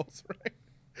of missiles, right?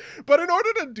 But in order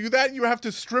to do that, you have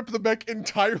to strip the mech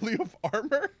entirely of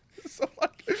armor. So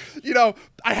like,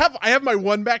 I have my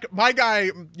one mech, my guy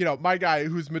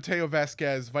who's Mateo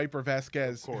Vasquez, Viper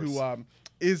Vasquez, who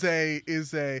is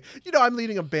a I'm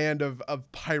leading a band of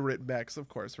pirate mechs, of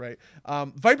course, right?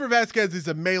 Viper Vasquez is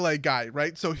a melee guy,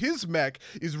 right? So his mech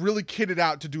is really kitted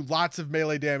out to do lots of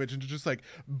melee damage and to just like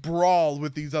brawl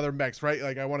with these other mechs, right?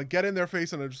 Like I want to get in their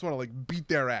face and I just want to like beat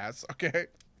their ass, okay?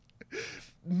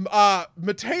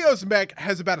 Mateo's mech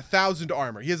has about 1,000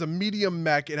 armor. He has a medium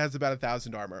mech. It has about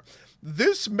 1,000 armor.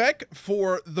 This mech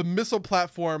for the missile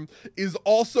platform is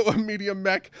also a medium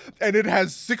mech, and it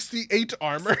has 68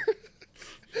 armor.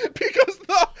 Because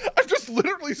I've just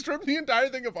literally stripped the entire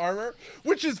thing of armor,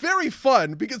 which is very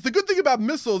fun because the good thing about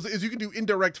missiles is you can do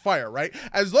indirect fire, right?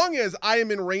 As long as I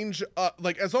am in range,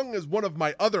 as long as one of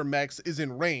my other mechs is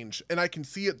in range and I can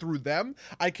see it through them,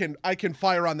 I can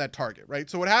fire on that target, right?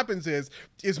 So what happens is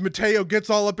Mateo gets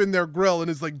all up in their grill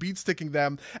and is like beat sticking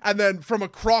them, and then from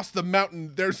across the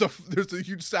mountain there's a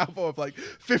huge salvo of like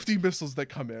 50 missiles that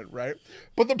come in, right?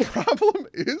 But the problem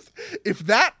is if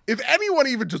anyone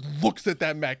even just looks at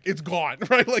that mech, it's gone,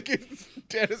 right? Like it's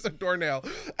dead as a doornail.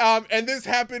 And this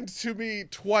happened to me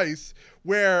twice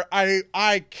where I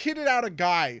kitted out a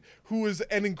guy who was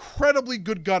an incredibly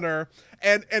good gunner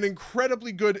and an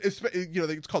incredibly good,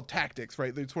 it's called tactics,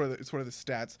 right? It's one of the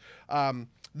stats.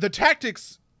 The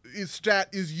tactics stat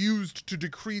is used to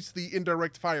decrease the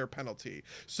indirect fire penalty.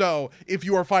 So if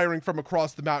you are firing from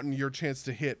across the mountain, your chance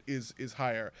to hit is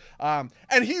higher. And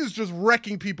he's just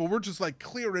wrecking people. We're just like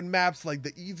clearing maps like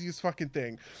the easiest fucking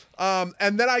thing.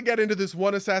 And then I get into this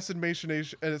one assassination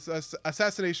mission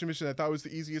I thought was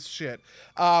the easiest shit.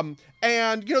 And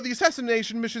the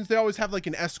assassination missions, they always have like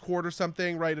an escort or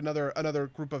something, right? Another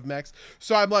group of mechs.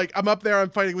 So I'm up there, I'm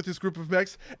fighting with this group of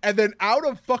mechs, and then out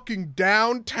of fucking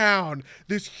downtown,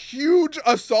 this huge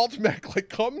assault mech like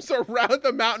comes around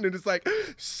the mountain and is like,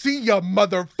 see ya,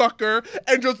 motherfucker,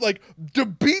 and just like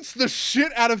beats the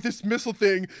shit out of this missile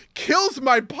thing, kills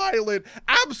my pilot,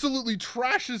 absolutely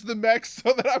trashes the mech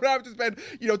so that I'm gonna have to spend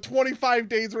 25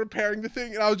 days repairing the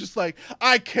thing. And I was just like,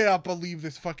 I cannot believe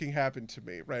this fucking happened to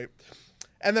me, right?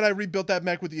 And then I rebuilt that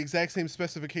mech with the exact same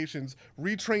specifications,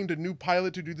 retrained a new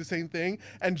pilot to do the same thing,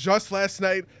 and just last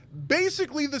night,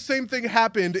 basically the same thing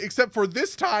happened, except for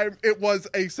this time, it was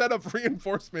a set of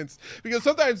reinforcements. Because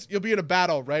sometimes you'll be in a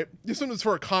battle, right? This one was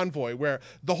for a convoy, where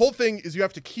the whole thing is you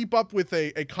have to keep up with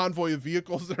a convoy of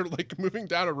vehicles that are like moving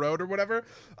down a road or whatever.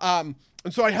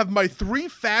 And so I have my 3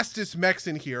 fastest mechs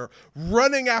in here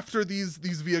running after these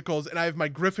vehicles, and I have my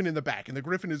Griffin in the back, and the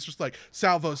Griffin is just like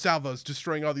salvos,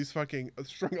 destroying all these fucking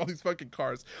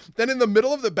cars. Then in the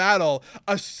middle of the battle,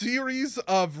 a series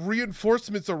of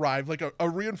reinforcements arrive, like a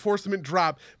reinforcement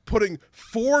drop, putting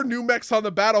 4 new mechs on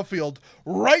the battlefield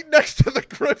right next to the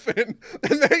Griffin,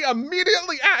 and they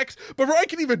immediately axe before I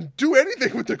can even do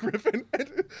anything with the Griffin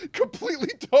and completely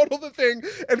total the thing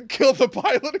and kill the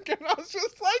pilot again. I was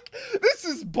just like, this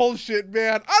is bullshit,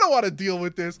 man. I don't want to deal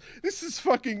with this. This is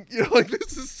fucking,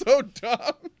 this is so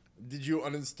dumb. Did you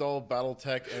uninstall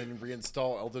BattleTech and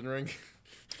reinstall Elden Ring?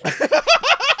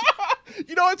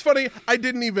 You know what's funny? I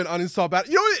didn't even uninstall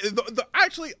Battle.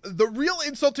 Actually, the real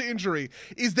insult to injury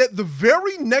is that the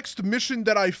very next mission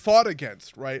that I fought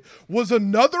against, right, was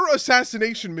another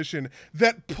assassination mission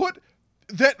that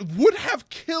would have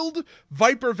killed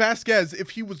Viper Vasquez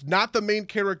if he was not the main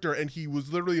character and he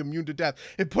was literally immune to death.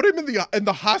 It put him in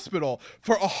the hospital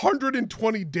for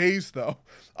 120 days though,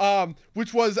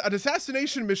 which was an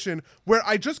assassination mission where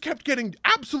I just kept getting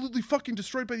absolutely fucking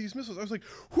destroyed by these missiles. I was like,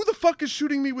 who the fuck is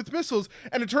shooting me with missiles?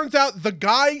 And it turns out the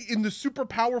guy in the super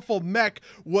powerful mech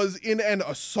was in an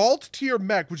assault tier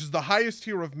mech, which is the highest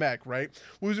tier of mech, right?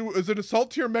 It was an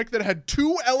assault tier mech that had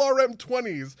 2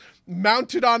 LRM-20s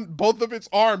mounted on both of its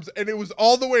arms, and it was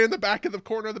all the way in the back of the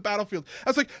corner of the battlefield. I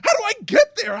was like, how do I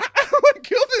get there? How do I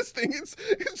kill this thing?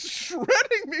 It's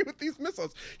shredding me with these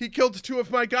missiles. He killed 2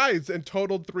 of my guys and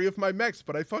totaled 3 of my mechs,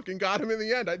 but I fucking got him in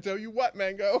the end. I tell you what,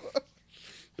 Mango.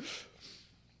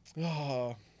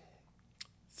 Oh.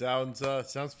 Sounds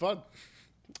fun.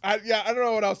 I don't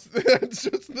know what else. It's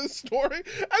just the story.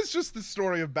 That's just the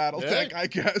story of BattleTech, I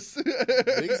guess.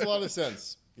 Makes a lot of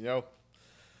sense.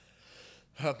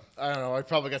 I don't know. I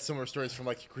probably got similar stories from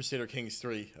like Crusader Kings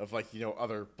 3 of like,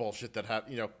 other bullshit that have,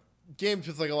 games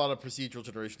with like a lot of procedural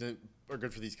generation are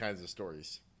good for these kinds of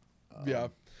stories. Yeah.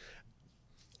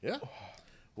 Yeah.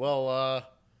 Well, I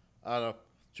don't know.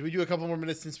 Should we do a couple more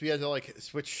minutes since we had to like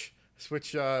switch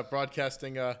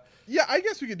broadcasting? Yeah, I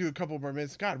guess we could do a couple more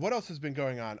minutes. God, what else has been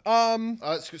going on?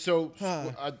 As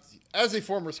a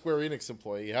former Square Enix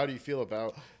employee, how do you feel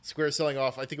about Square selling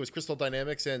off? I think it was Crystal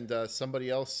Dynamics and somebody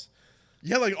else.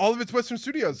 Yeah, like all of its Western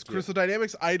studios, Crystal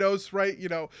Dynamics, Eidos, right? You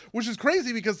know, which is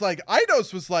crazy because like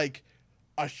Eidos was like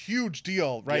a huge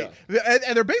deal, right? Yeah.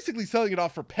 And they're basically selling it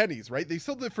off for pennies, right? They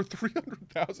sold it for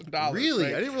 $300,000. Really?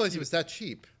 Right? I didn't realize it was that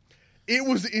cheap. It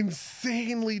was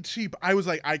insanely cheap. I was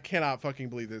like, I cannot fucking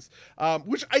believe this.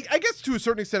 Which I guess to a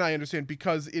certain extent I understand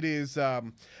because it is,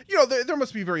 you know, there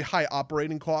must be very high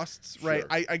operating costs, right?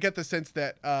 Sure. I get the sense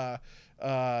that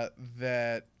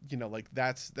that you know, like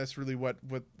that's really what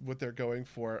they're going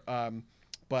for.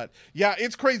 But yeah,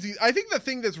 it's crazy. I think the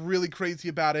thing that's really crazy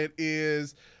about it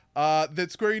is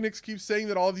that Square Enix keeps saying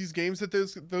that all of these games that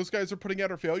those guys are putting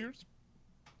out are failures.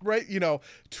 Right, you know,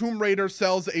 Tomb Raider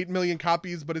sells 8 million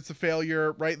copies, but it's a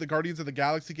failure. Right, the Guardians of the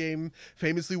Galaxy game,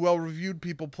 famously well reviewed,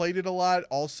 people played it a lot.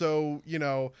 Also, you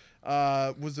know,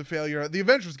 was a failure. The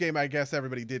Avengers game, I guess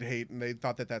everybody did hate, and they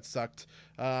thought that sucked.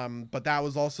 But that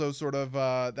was also sort of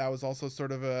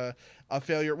a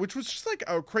failure, which was just like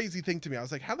a crazy thing to me. I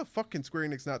was like, how the fuck can Square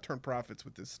Enix not turn profits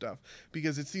with this stuff?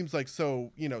 Because it seems like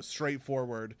so, you know,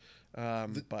 straightforward.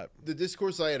 But the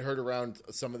discourse I had heard around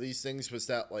some of these things was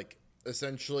that like,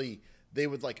 essentially they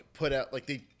would like put out like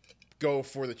they go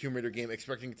for the Tomb Raider game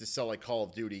expecting it to sell like Call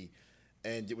of Duty,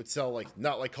 and it would sell like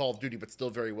not like Call of Duty but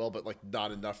still very well, but like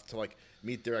not enough to like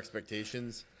meet their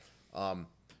expectations.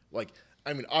 Like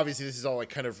I mean obviously this is all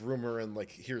like kind of rumor and like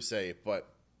hearsay, but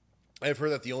I've heard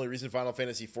that the only reason Final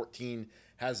Fantasy 14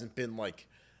 hasn't been like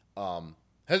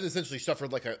has essentially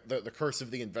suffered like the curse of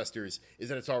the investors is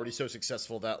that it's already so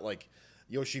successful that like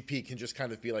Yoshi P can just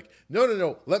kind of be like,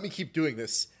 no, let me keep doing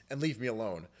this and leave me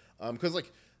alone. Because like,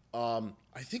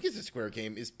 I think it's a Square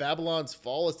game. Is Babylon's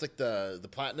Fall? It's like the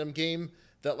Platinum game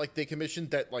that like they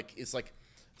commissioned that like is like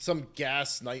some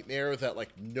gas nightmare that like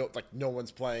no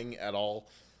one's playing at all.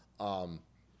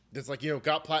 It's like, you know,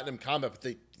 got Platinum Combat,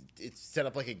 but it's set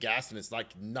up like a gas and it's like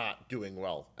not doing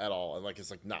well at all, and like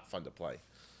it's like not fun to play.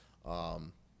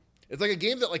 It's like a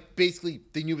game that like basically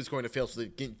they knew was going to fail, so they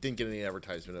didn't get any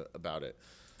advertisement about it.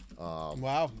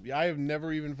 Wow, yeah, I have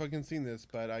never even fucking seen this,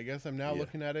 but I guess I'm now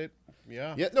looking at it.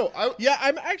 Yeah,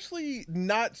 I'm actually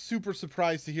not super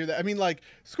surprised to hear that. I mean, like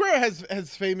Square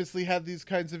has famously had these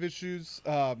kinds of issues.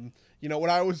 You know,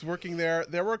 when I was working there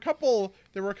were a couple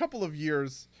of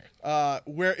years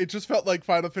where it just felt like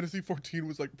Final Fantasy 14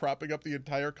 was like propping up the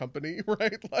entire company,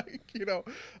 right? Like, you know,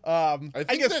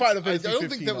 I guess Final Fantasy 15 I don't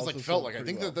think that was like felt like. I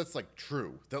think well. that's like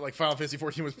true. That like Final Fantasy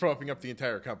 14 was propping up the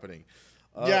entire company.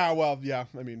 Yeah, well, yeah.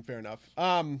 I mean, fair enough.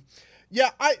 Yeah,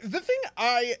 the thing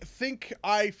I think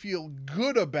I feel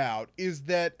good about is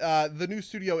that the new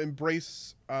studio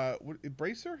Embracer? I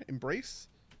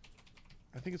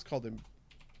think it's called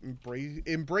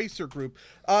Embracer Group.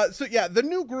 So yeah, the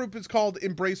new group is called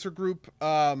Embracer Group.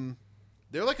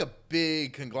 They're like a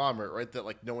big conglomerate, right? That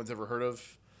like no one's ever heard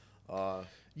of.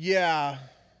 Yeah,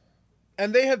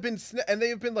 and they have been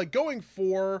like going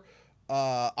for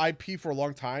IP for a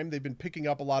long time. They've been picking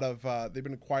up a lot of they've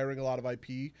been acquiring a lot of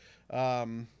IP.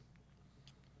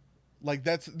 Like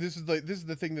this is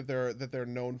the thing that they're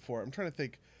known for. I'm trying to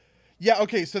think. Yeah,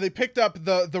 okay, so they picked up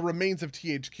the remains of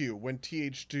THQ when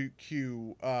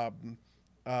THQ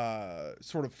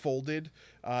sort of folded.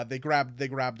 They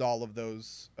grabbed all of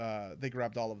those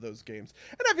games,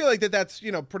 and I feel like that's,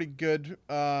 you know, pretty good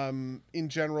in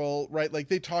general, right? Like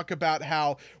they talk about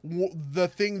how the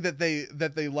thing that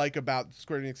they like about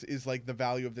Square Enix is like the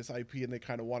value of this IP, and they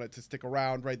kind of want it to stick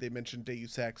around, right? They mentioned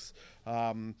Deus Ex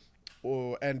and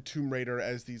Tomb Raider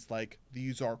as these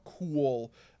are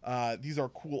cool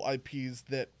IPs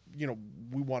that, you know,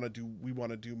 we want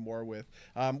to do more with,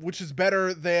 which is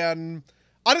better than.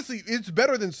 Honestly, it's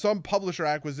better than some publisher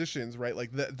acquisitions, right? Like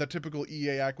the typical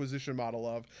EA acquisition model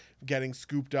of getting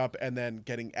scooped up and then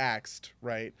getting axed,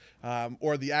 right?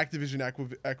 Or the Activision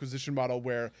acquisition model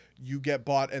where you get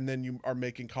bought and then you are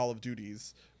making Call of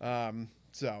Duties.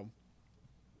 So.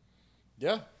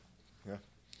 Yeah.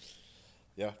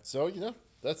 So, you know,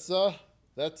 that's a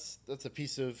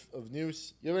piece of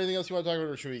news. You have anything else you want to talk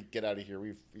about, or should we get out of here?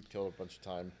 We've killed a bunch of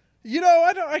time. You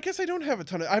know, I guess I don't have a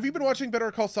ton of. Have you been watching Better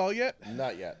Call Saul yet?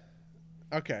 Not yet.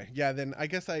 Okay, yeah, then I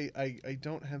guess I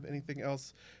don't have anything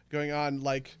else going on.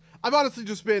 Like, I've honestly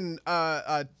just been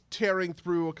tearing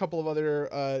through a couple of other,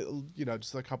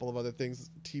 just a couple of other things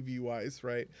TV wise,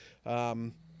 right?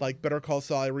 Like Better Call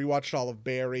Saul. I rewatched all of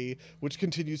Barry, which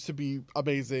continues to be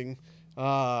amazing.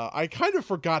 I kind of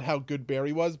forgot how good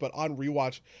Barry was, but on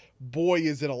rewatch, boy,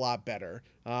 is it a lot better.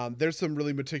 There's some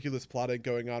really meticulous plotting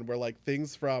going on where like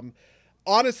things from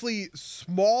honestly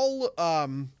small,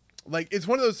 like it's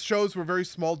one of those shows where very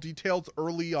small details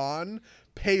early on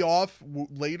pay off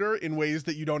later in ways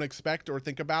that you don't expect or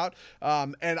think about.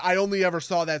 And I only ever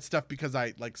saw that stuff because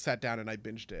I like sat down and I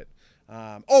binged it.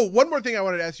 One more thing I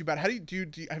wanted to ask you about. How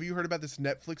have you heard about this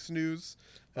Netflix news?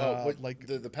 Like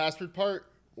the password part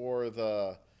or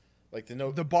the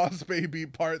note? The Boss Baby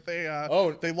part.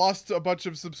 They lost a bunch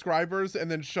of subscribers and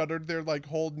then shuttered their like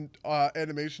whole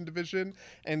animation division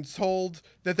and told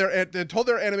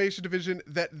their animation division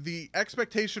that the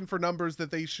expectation for numbers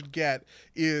that they should get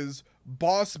is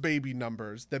Boss Baby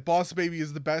numbers. That Boss Baby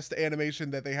is the best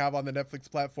animation that they have on the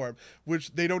Netflix platform,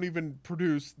 which they don't even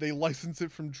produce. They license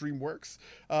it from DreamWorks,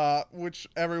 which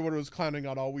everyone was clowning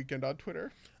on all weekend on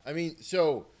Twitter. I mean,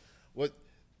 so what?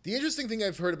 The interesting thing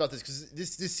I've heard about this, because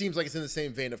this seems like it's in the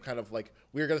same vein of kind of like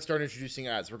we're going to start introducing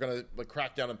ads, we're going to like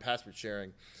crack down on password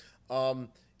sharing,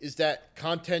 is that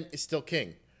content is still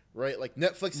king, right? Like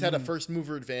Netflix had a first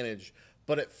mover advantage,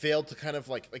 but it failed to kind of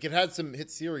like it had some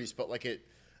hit series, but like a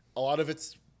lot of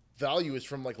its value is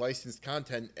from like licensed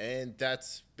content, and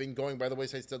that's been going by the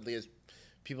wayside steadily as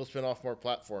people spin off more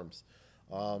platforms,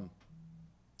 and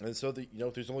so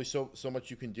there's only so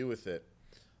much you can do with it,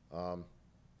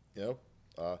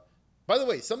 By the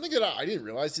way, something that I didn't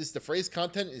realize is the phrase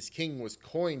 "content is king" was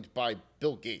coined by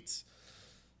Bill Gates.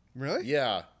 Really?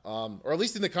 Yeah, or at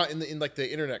least in the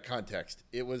internet context,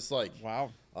 it was like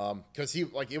wow, because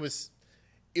it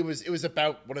was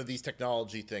about one of these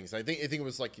technology things. I think it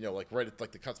was like right at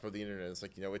like the cusp of the internet. It's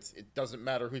like it doesn't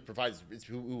matter who provides, it's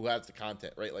who has the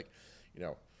content, right? Like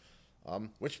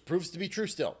which proves to be true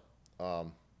still.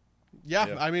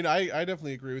 Yeah, I mean, I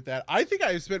definitely agree with that. I think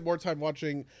I spent more time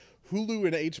watching Hulu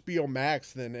and HBO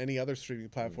Max than any other streaming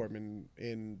platform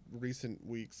in recent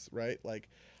weeks, right? Like,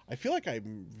 I feel like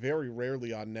I'm very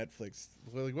rarely on Netflix.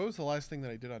 Like, what was the last thing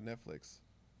that I did on Netflix?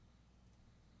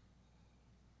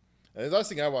 And the last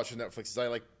thing I watched on Netflix is I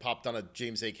like popped on a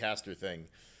James A. Caster thing,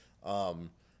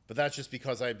 but that's just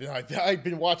because I've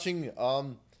been watching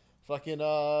fucking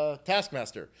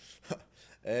Taskmaster,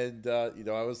 and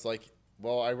I was like,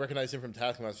 well, I recognize him from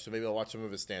Taskmaster, so maybe I'll watch some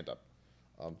of his stand-up.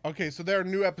 Okay, so there are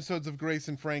new episodes of Grace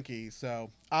and Frankie, so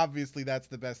obviously that's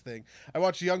the best thing. I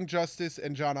watched Young Justice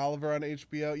and John Oliver on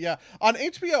HBO. Yeah, on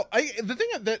HBO, the thing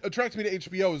that attracts me to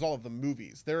HBO is all of the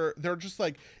movies. They're just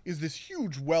like is this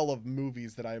huge well of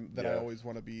movies that I always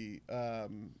want to be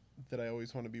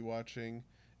watching.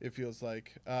 It feels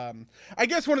like. I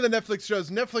guess one of the Netflix shows.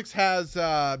 Netflix has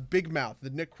Big Mouth, the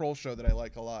Nick Kroll show that I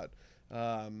like a lot.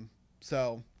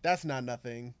 So that's not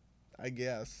nothing, I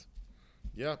guess.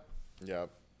 Yeah. Yeah.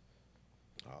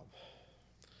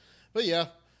 But yeah.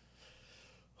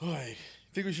 I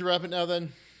think we should wrap it now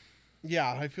then.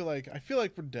 Yeah, I feel like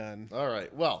we're done. All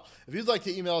right. Well, if you'd like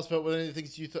to email us about any of the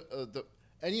things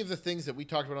any of the things that we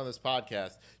talked about on this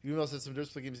podcast, you can email us at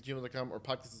somedirtsplaygames@gmail.com or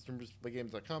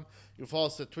podcast@somedirtsplaygames.com. You can follow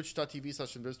us at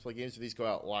twitch.tv/somedirtsplaygames where these go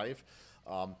out live,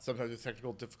 sometimes with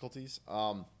technical difficulties.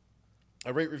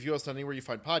 Rate, review us on anywhere you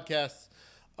find podcasts.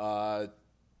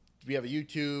 We have a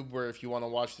YouTube where if you want to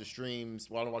watch the streams,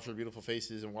 want to watch our beautiful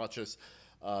faces and watch us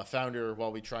founder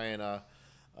while we try and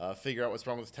figure out what's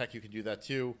wrong with tech, you can do that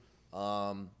too.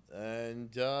 And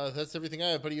that's everything I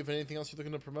have. Buddy, you have anything else you're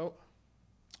looking to promote?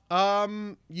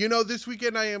 This week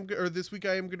I am going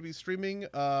to be streaming,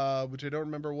 which I don't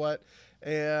remember what,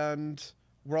 and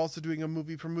we're also doing a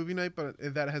movie for movie night, but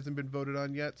that hasn't been voted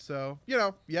on yet. So, yeah.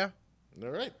 All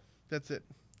right. That's it.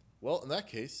 Well, in that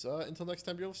case, until next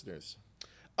time, dear listeners.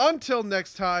 Until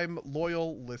next time,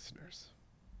 loyal listeners.